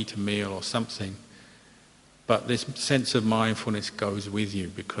bath or eat a meal or something. But this sense of mindfulness goes with you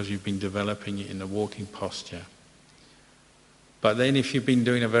because you've been developing it in the walking posture. But then if you've been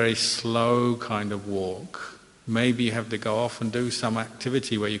doing a very slow kind of walk, maybe you have to go off and do some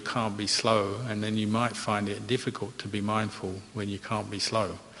activity where you can't be slow, and then you might find it difficult to be mindful when you can't be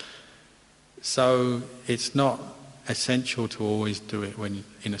slow. So it's not essential to always do it when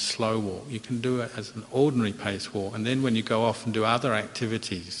in a slow walk. You can do it as an ordinary pace walk, and then when you go off and do other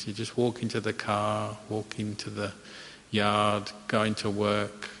activities, you just walk into the car, walk into the yard, going to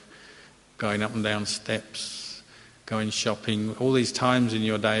work, going up and down steps, going shopping. All these times in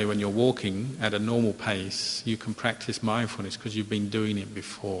your day when you're walking at a normal pace, you can practice mindfulness because you've been doing it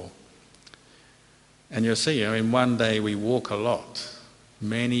before. And you'll see, in one day we walk a lot.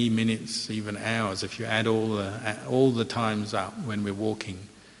 Many minutes, even hours, if you add all the times up when we're walking.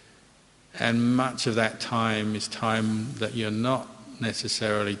 And much of that time is time that you're not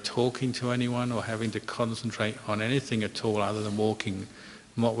necessarily talking to anyone or having to concentrate on anything at all other than walking.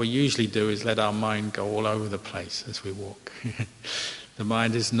 And what we usually do is let our mind go all over the place as we walk. The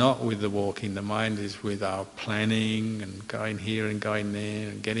mind is not with the walking, the mind is with our planning and going here and going there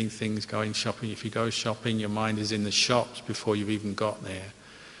and getting things, going shopping. If you go shopping, your mind is in the shops before you've even got there.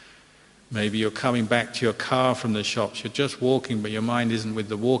 Maybe you're coming back to your car from the shops, you're just walking, but your mind isn't with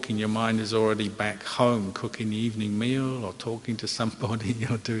the walking, your mind is already back home cooking the evening meal or talking to somebody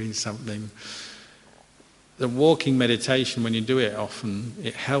or doing something. The walking meditation, when you do it often,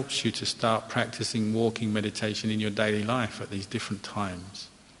 it helps you to start practicing walking meditation in your daily life at these different times.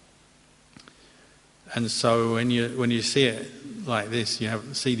 And so when you see it like this,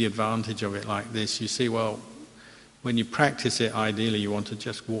 see the advantage of it like this, you see, well, when you practice it, ideally you want to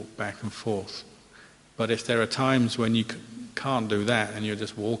just walk back and forth. But if there are times when you can't do that and you're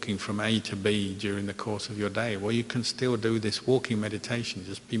just walking from A to B during the course of your day, well, you can still do this walking meditation.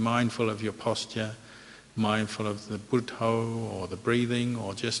 Just be mindful of your posture, mindful of the buddho or the breathing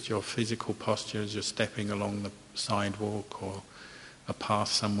or just your physical posture as you're stepping along the sidewalk or a path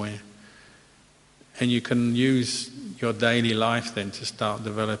somewhere. And you can use your daily life then to start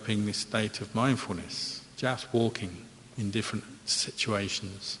developing this state of mindfulness, just walking in different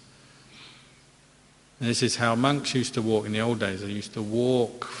situations. And this is how monks used to walk in the old days. They used to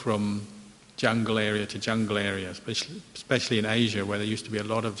walk from jungle area to jungle area, especially in Asia where there used to be a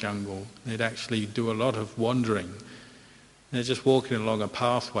lot of jungle. They'd actually do a lot of wandering. They're just walking along a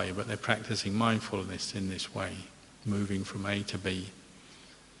pathway, but they're practicing mindfulness in this way, moving from A to B.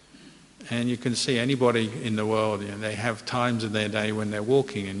 And you can see anybody in the world, they have times of their day when they're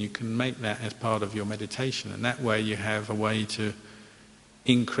walking, and you can make that as part of your meditation. And that way you have a way to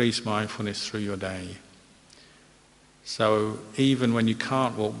increase mindfulness through your day. So even when you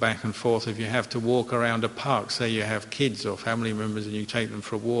can't walk back and forth, if you have to walk around a park, say you have kids or family members and you take them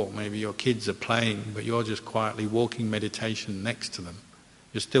for a walk, maybe your kids are playing, but you're just quietly walking meditation next to them.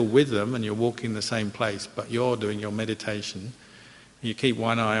 You're still with them and you're walking the same place, but you're doing your meditation. You keep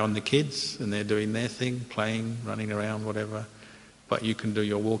one eye on the kids and they're doing their thing, playing, running around, whatever, but you can do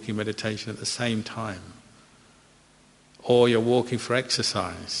your walking meditation at the same time. Or you're walking for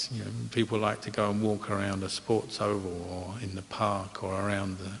exercise. People like to go and walk around a sports oval or in the park or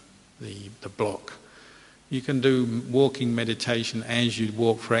around the block. You can do walking meditation as you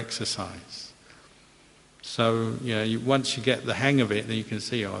walk for exercise. So once you get the hang of it, then you can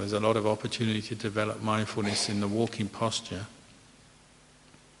see, there's a lot of opportunity to develop mindfulness in the walking posture.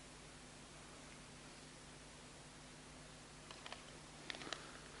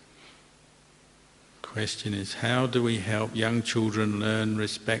 Question is, how do we help young children learn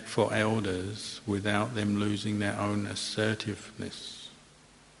respect for elders without them losing their own assertiveness?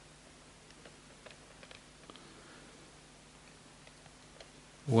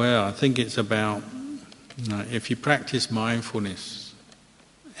 Well, I think it's about, if you practice mindfulness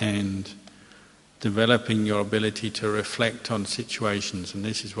and developing your ability to reflect on situations, and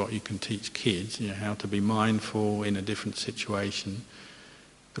this is what you can teach kids, how to be mindful in a different situation.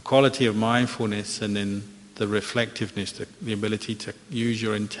 The quality of mindfulness and then the reflectiveness, the ability to use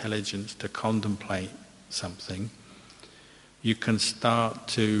your intelligence to contemplate something, you can start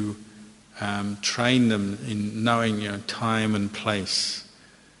to train them in knowing time and place.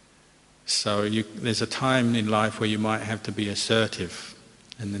 So there's a time in life where you might have to be assertive,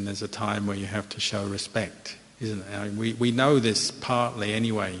 and then there's a time where you have to show respect, isn't it? I mean, we know this partly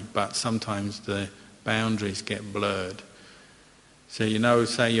anyway, but sometimes the boundaries get blurred. So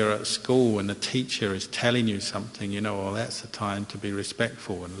say you're at school and the teacher is telling you something, that's the time to be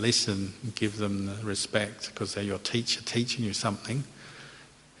respectful and listen and give them the respect because they're your teacher teaching you something.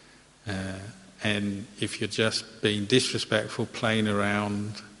 And if you're just being disrespectful, playing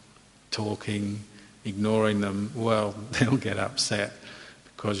around, talking, ignoring them, well, they'll get upset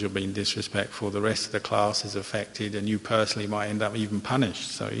because you're being disrespectful. The rest of the class is affected and you personally might end up even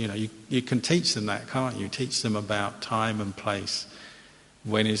punished. So, you can teach them that, can't you? Teach them about time and place.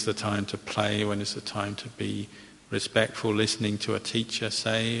 When is the time to play? When is the time to be respectful, listening to a teacher,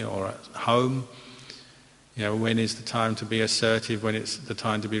 say, or at home? When is the time to be assertive? When it's the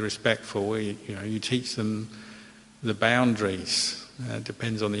time to be respectful? You teach them the boundaries. It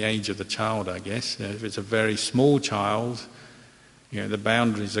depends on the age of the child, I guess. If it's a very small child, the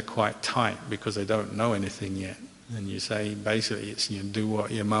boundaries are quite tight because they don't know anything yet. And you say, basically, it's do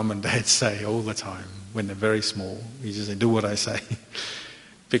what your mum and dad say all the time. When they're very small, you just say, do what I say.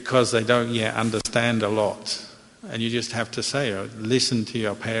 Because they don't yet understand a lot. And you just have to say, listen to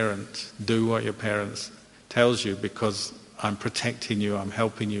your parent, do what your parents tells you, because I'm protecting you, I'm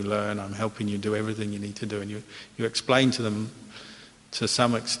helping you learn, I'm helping you do everything you need to do. And you explain to them to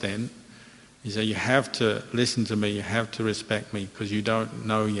some extent. You say, you have to listen to me, you have to respect me, because you don't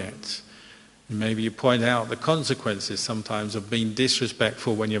know yet. And maybe you point out the consequences sometimes of being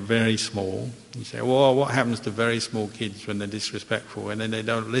disrespectful when you're very small. You say, well, what happens to very small kids when they're disrespectful? And then they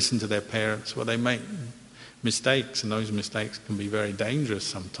don't listen to their parents. Well, they make mistakes, and those mistakes can be very dangerous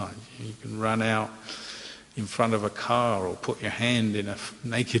sometimes. You can run out in front of a car, or put your hand in a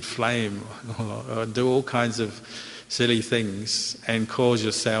naked flame, or do all kinds of silly things and cause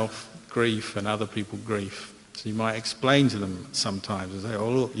yourself grief and other people grief. So you might explain to them sometimes and say, oh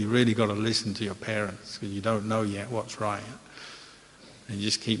look, you really got to listen to your parents because you don't know yet what's right. And you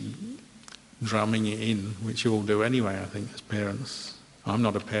just keep drumming it in, which you all do anyway, I think, as parents. I'm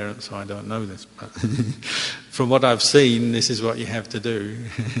not a parent, so I don't know this, but from what I've seen, this is what you have to do.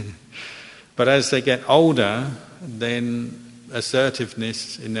 But as they get older, then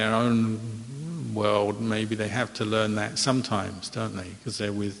assertiveness in their own world, maybe they have to learn that sometimes, don't they? Because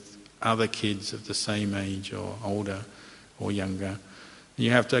they're with other kids of the same age or older or younger.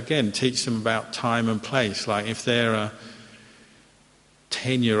 You have to, again, teach them about time and place. Like if they're a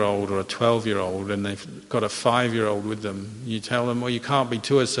 10-year-old or a 12-year-old and they've got a 5-year-old with them, you tell them, well, you can't be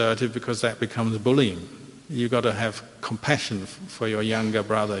too assertive because that becomes bullying. You've got to have compassion for your younger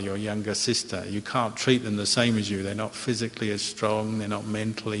brother, your younger sister. You can't treat them the same as you. They're not physically as strong, they're not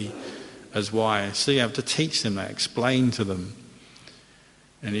mentally as wise. So you have to teach them that, explain to them.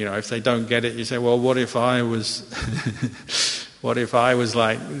 And if they don't get it, you say, well, what if I was what if I was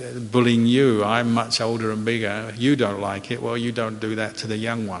like bullying you? I'm much older and bigger. You don't like it. Well, you don't do that to the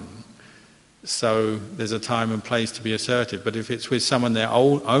young one. So there's a time and place to be assertive. But if it's with someone their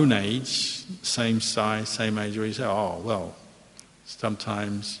own age, same size, same age, where you say, oh, well,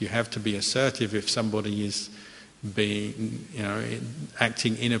 sometimes you have to be assertive if somebody is being,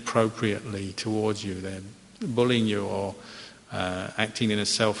 acting inappropriately towards you. They're bullying you or acting in a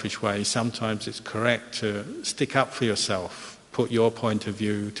selfish way. Sometimes it's correct to stick up for yourself, put your point of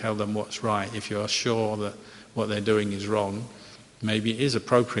view, tell them what's right. If you're sure that what they're doing is wrong, maybe it is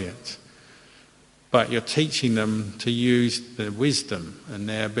appropriate. But you're teaching them to use their wisdom and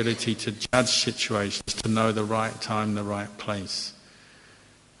their ability to judge situations, to know the right time, the right place.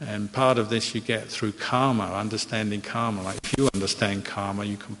 And part of this you get through karma, understanding karma. Like if you understand karma,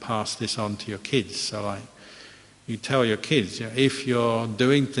 you can pass this on to your kids. So like you tell your kids, if you're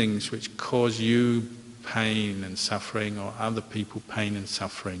doing things which cause you pain and suffering or other people pain and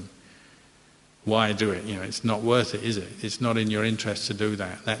suffering, why do it? It's not worth it, is it? It's not in your interest to do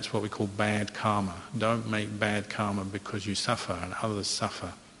that. That's what we call bad karma. Don't make bad karma because you suffer and others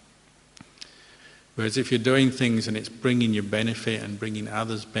suffer. Whereas if you're doing things and it's bringing you benefit and bringing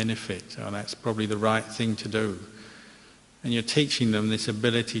others benefit, that's probably the right thing to do. And you're teaching them this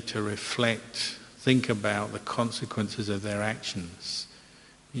ability to reflect, think about the consequences of their actions.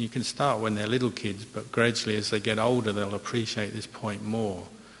 You can start when they're little kids, but gradually as they get older they'll appreciate this point more.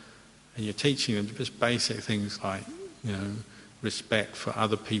 And you're teaching them just basic things like, respect for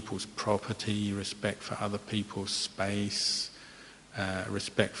other people's property, respect for other people's space,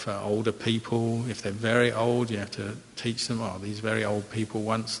 respect for older people. If they're very old, you have to teach them, these very old people,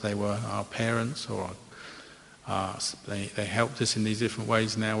 once they were our parents, or they helped us in these different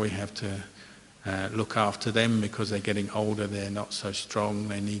ways. Now we have to look after them because they're getting older, they're not so strong,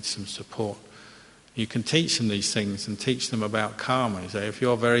 they need some support. You can teach them these things and teach them about karma. So if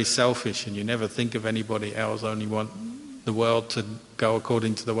you're very selfish and you never think of anybody else, only want the world to go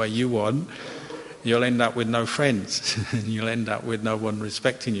according to the way you want, you'll end up with no friends. And you'll end up with no one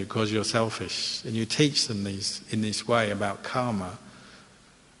respecting you because you're selfish. And you teach them these in this way about karma.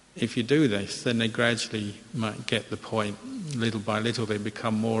 If you do this, then they gradually might get the point. Little by little they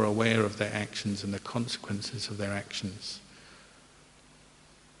become more aware of their actions and the consequences of their actions.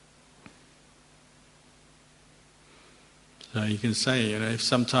 So you can say, if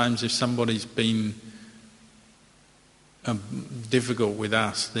somebody's been difficult with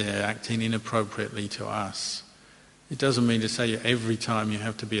us, they're acting inappropriately to us, it doesn't mean to say every time you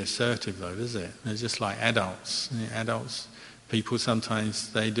have to be assertive though, does it? They're just like adults. People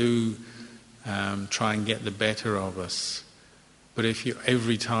sometimes, they do try and get the better of us. But if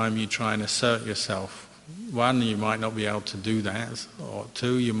every time you try and assert yourself, one, you might not be able to do that, or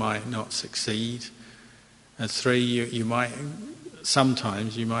two, you might not succeed. And three,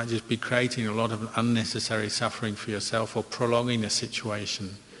 sometimes you might just be creating a lot of unnecessary suffering for yourself or prolonging a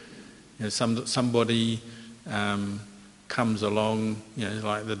situation. Somebody comes along,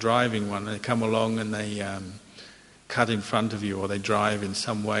 like the driving one, they come along and they cut in front of you, or they drive in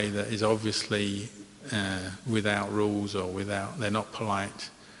some way that is obviously without rules or they're not polite.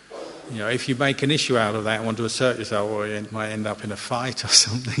 If you make an issue out of that and want to assert yourself, or it might end up in a fight or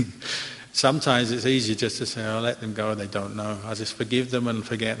something. Sometimes it's easier just to say, let them go, they don't know. I'll just forgive them and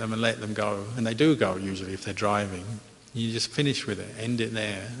forget them and let them go. And they do go usually if they're driving. You just finish with it, end it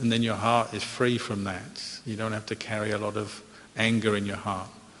there. And then your heart is free from that. You don't have to carry a lot of anger in your heart.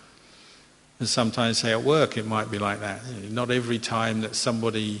 And sometimes, say at work, it might be like that. Not every time that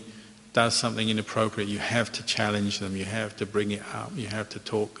somebody does something inappropriate, you have to challenge them, you have to bring it up, you have to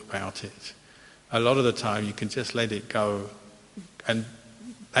talk about it. A lot of the time you can just let it go, and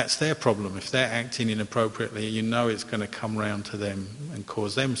that's their problem. If they're acting inappropriately, it's going to come round to them and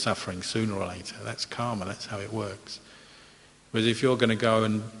cause them suffering sooner or later. That's karma, that's how it works. Whereas if you're going to go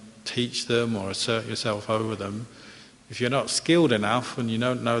and teach them or assert yourself over them, if you're not skilled enough and you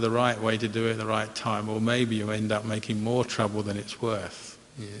don't know the right way to do it at the right time, or maybe you end up making more trouble than it's worth.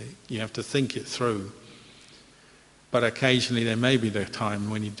 You have to think it through. But occasionally there may be the time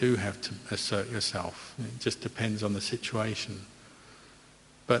when you do have to assert yourself. It just depends on the situation.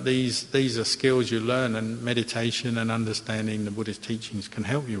 But these are skills you learn, and meditation and understanding the Buddhist teachings can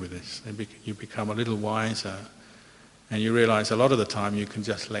help you with this. You become a little wiser, and you realize a lot of the time you can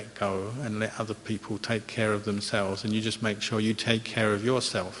just let go and let other people take care of themselves, and you just make sure you take care of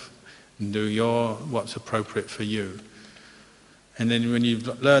yourself and do what's appropriate for you. And then when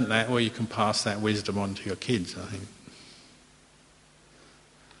you've learned that, you can pass that wisdom on to your kids, I think.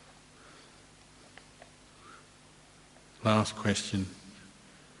 Last question.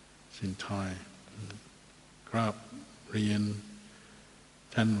 It's in Thai. ครับเรียน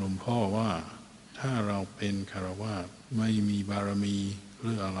ท่านหลวงพ่อว่าถ้าเราเป็นฆราวาสไม่มีบารมีห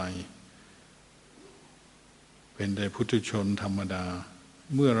รืออะไรเป็นแต่พุถุชนธรรมดา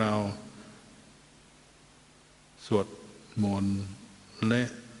เมื่อเราสวดมนต์และ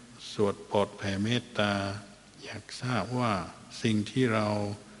สวดปลดแผ่เมตตาอยากทราบว่าสิ่งที่เรา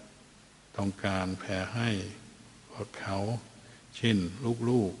ต้องการแผ่ให้พวกเขาเช่น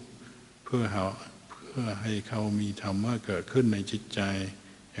ลูกๆเพื่อให้เขามีธรรมะเกิดขึ้นในจิตใจ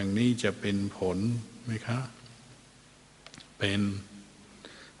อย่างนี้จะเป็นผลไหมคะเป็น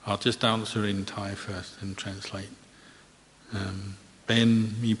I'll just answer in Thai first and translate เป็น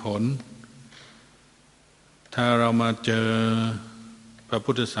มีผลถ้าเรามาเจอพระ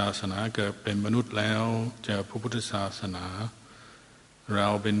พุทธศาสนาเกิดเป็นมนุษย์แล้วเจอพระพุทธศาสนาเรา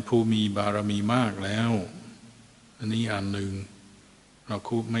เป็นผู้มีบารมีมากแล้วอันนี้อันหนึ่งเรา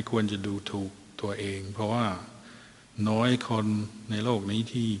ไม่ควรจะดูถูกตัวเองเพราะว่าน้อยคนในโลกนี้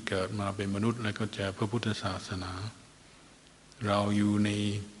ที่เกิดมาเป็นมนุษย์แล้วก็เจอพระพุทธศาสนาเราอยู่ใน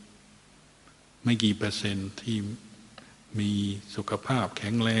ไม่กี่เปอร์เซ็นต์ที่มีสุขภาพแข็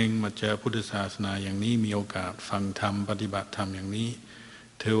งแรงมาเจอพุทธศาสนาอย่างนี้มีโอกาสฟังธรรมปฏิบัติธรรมอย่างนี้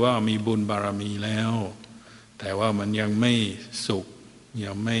ถือว่ามีบุญบารมีแล้วแต่ว่ามันยังไม่สุข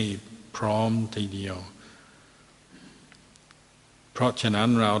ยังไม่พร้อมทีเดียวเพราะฉะนั้น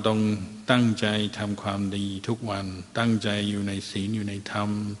เราต้องตั้งใจทำความดีทุกวันตั้งใจอยู่ในศีลอยู่ในธรรม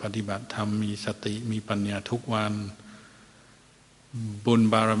ปฏิบัติธรรมมีสติมีปัญญาทุกวันบุญ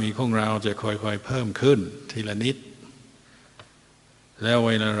บารมีของเราจะค่อยๆเพิ่มขึ้นทีละนิดแล้วเว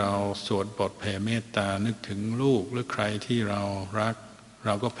ลาเราสวดบทแผ่เมตตานึกถึงลูกหรือใครที่เรารักเร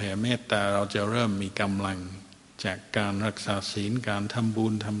าก็แผ่เมตตาเราจะเริ่มมีกำลังจากการรักษาศีลการทำบุ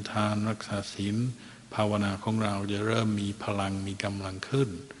ญทำทานรักษาศีลภาวนาของเราจะเริ่มมีพลังมีกำลังขึ้น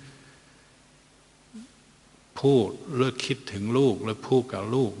พูดหรือคิดถึงลูกหรือพูดกับ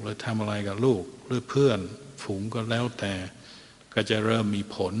ลูกหรือทำอะไรกับลูกหรือเพื่อนฝูงก็แล้วแต่ก็จะเริ่มมี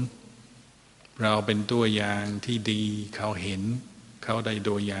ผลเราเป็นตัวอย่างที่ดีเขาเห็นเขาได้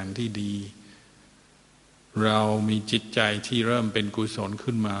ตัวอย่างที่ดีเรามีจิตใจที่เริ่มเป็นกุศล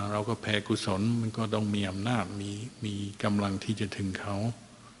ขึ้นมาเราก็แผ่กุศลมันก็ต้องมีอำนาจมีกำลังที่จะถึงเขา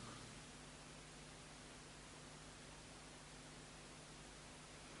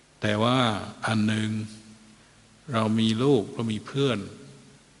แต่ว่าอันหนึ่งเรามีลูกเรามีเพื่อน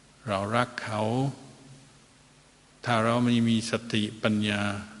เรารักเขาถ้าเราไม่มีสติปัญญา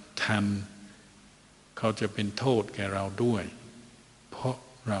ทันเขาจะเป็นโทษแก่เราด้วยเพราะ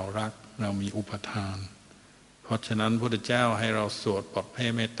เรารักเรามีอุปทานเพราะฉะนั้นพระพุทธเจ้าให้เราสวดบทแผ่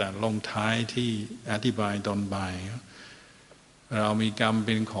เมตตาลงท้ายที่อธิบายตอนบ่ายเรามีกรรมเ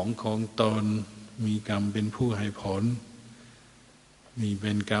ป็นของตนมีกรรมเป็นผู้ให้ผลมี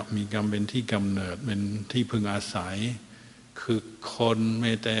กรรมเป็นที่กำเนิดเป็นที่พึงอาศัยคือคนแ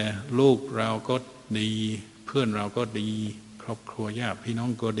ม้แต่ลูกเราก็ดีเพื่อนเราก็ดีครอบครัวญาติพี่น้อ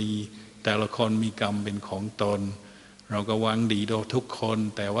งก็ดีแต่ละคนมีกรรมเป็นของตนเราก็หวังดีต่อทุกคน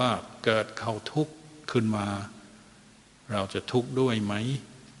แต่ว่าเกิดเขาทุกข์ขึ้นมาเราจะทุกข์ด้วยไหม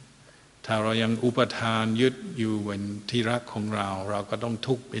ถ้าเรายังอุปทานยึดอยู่เป็นที่รักของเราเราก็ต้อง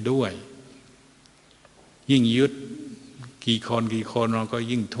ทุกข์ไปด้วยยิ่งยึดกี่คนเราก็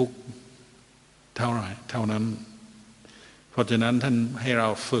ยิ่งทุกข์เท่านั้นเพราะฉะนั้นท่านให้เรา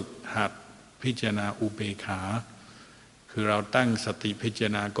ฝึกหัดพิจารณาอุเบกขาคือเราตั้งสติพิจาร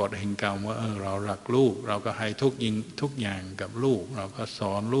ณากฎแห่งกรรมว่าเรารักลูกเราก็ให้ทุกอย่างกับลูกเราก็ส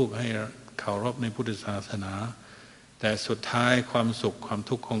อนลูกให้เคารพในพุทธศาสนาแต่สุดท้ายความสุขความ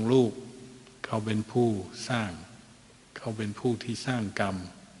ทุกข์ของลูกเขาเป็นผู้สร้างเขาเป็นผู้ที่สร้างกรรม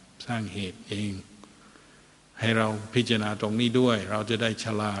สร้างเหตุเองให้เราพิจารณาตรงนี้ด้วยเราจะได้ฉ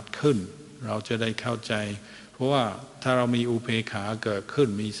ลาดขึ้นเราจะได้เข้าใจเพราะว่าถ้าเรามีอุเบกขาเกิดขึ้น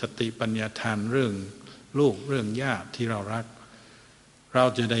มีสติปัญญาทานเรื่องลูกเรื่องญาติที่เรารักเรา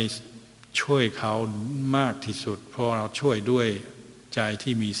จะได้ช่วยเขามากที่สุดเพราะเราช่วยด้วยใจ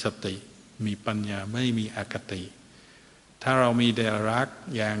ที่มีสติมีปัญญาไม่มีอคติถ้าเรามีแต่รัก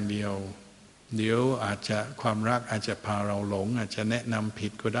อย่างเดียวเดี๋ยวอาจจะความรักอาจจะพาเราหลงอาจจะแนะนำผิ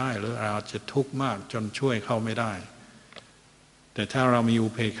ดก็ได้หรือเราจะทุกข์มากจนช่วยเขาไม่ได้แต่ถ้าเรามีอุ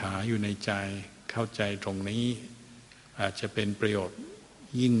เบกขาอยู่ในใจเข้าใจตรงนี้อาจจะเป็นประโยชน์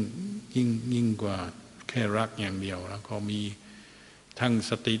ยิ่งกว่าแค่รักอย่างเดียวแล้วก็มีทั้ง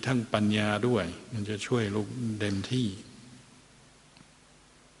สติทั้งปัญญาด้วยมันจะช่วยลูกเต็มที่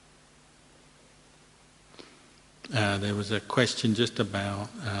There was a question just about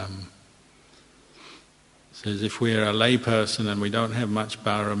says if we are a lay person and we don't have much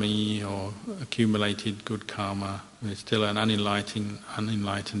barami or accumulated good karma, we're still an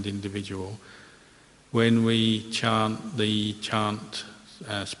unenlightened individual. When we chant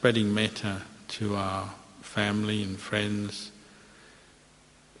spreading metta to our family and friends,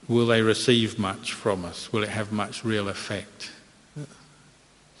 will they receive much from us? Will it have much real effect?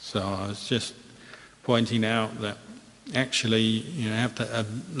 So I was just pointing out that actually you have to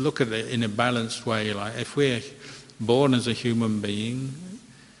look at it in a balanced way. Like if we're born as a human being,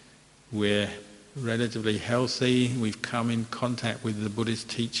 we're relatively healthy, we've come in contact with the Buddhist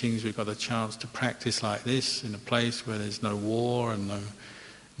teachings, we've got a chance to practice like this in a place where there's no war and no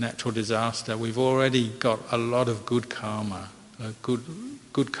natural disaster, we've already got a lot of good karma,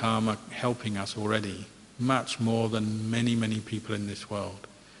 good karma helping us already, much more than many people in this world.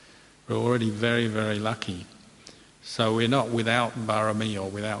 We're already very, very lucky. So we're not without barami or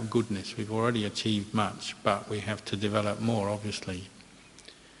without goodness. We've already achieved much, but we have to develop more, obviously.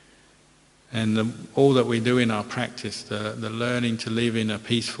 And all that we do in our practice, the learning to live in a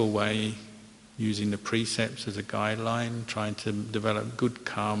peaceful way, using the precepts as a guideline, trying to develop good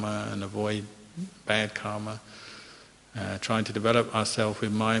karma and avoid bad karma, trying to develop ourselves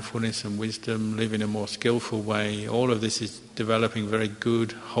with mindfulness and wisdom, live in a more skillful way, all of this is developing very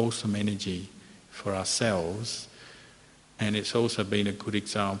good, wholesome energy for ourselves. And it's also been a good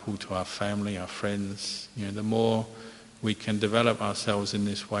example to our family, our friends. The more we can develop ourselves in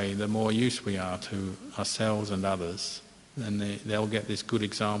this way, the more use we are to ourselves and others. And they'll get this good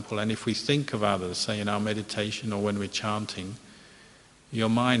example. And if we think of others, say in our meditation or when we're chanting, your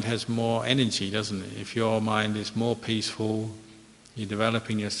mind has more energy, doesn't it? If your mind is more peaceful, you're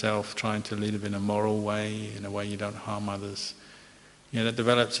developing yourself, trying to live in a moral way, in a way you don't harm others. That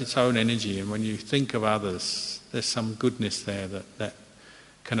develops its own energy. And when you think of others, there's some goodness there that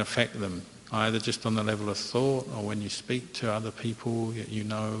can affect them, either just on the level of thought or when you speak to other people that you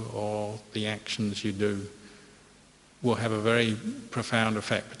know, or the actions you do will have a very profound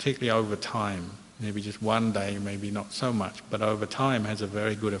effect, particularly over time. Maybe just one day, maybe not so much, but over time has a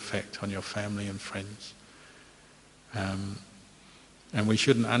very good effect on your family and friends. And we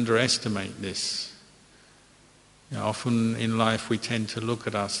shouldn't underestimate this. Often in life we tend to look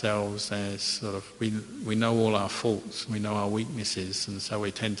at ourselves as sort of, we know all our faults, we know our weaknesses, and so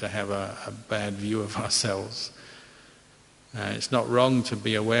we tend to have a bad view of ourselves. It's not wrong to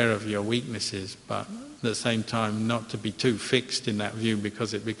be aware of your weaknesses, but at the same time not to be too fixed in that view,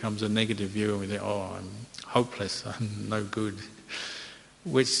 because it becomes a negative view and we think, oh, I'm hopeless, I'm no good,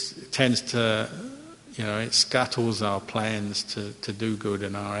 which tends to, it scuttles our plans to do good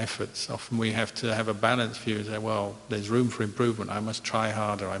and our efforts. Often we have to have a balanced view and say, well, there's room for improvement, I must try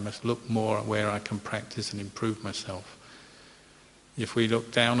harder, I must look more at where I can practice and improve myself. If we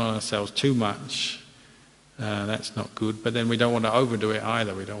look down on ourselves too much, that's not good, but then we don't want to overdo it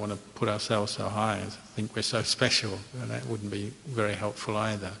either. We don't want to put ourselves so high and think we're so special, and that wouldn't be very helpful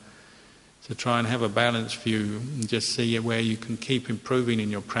either. So try and have a balanced view and just see where you can keep improving in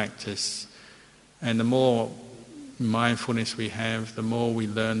your practice. And the more mindfulness we have, the more we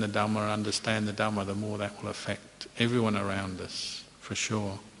learn the Dhamma, understand the Dhamma, the more that will affect everyone around us, for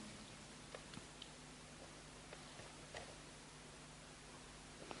sure.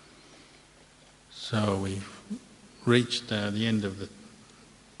 So we've reached the end of the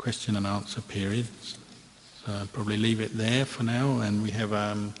question and answer period. So I'll probably leave it there for now, and we have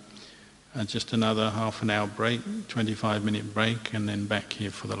just another half an hour break, 25-minute break, and then back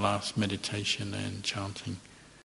here for the last meditation and chanting.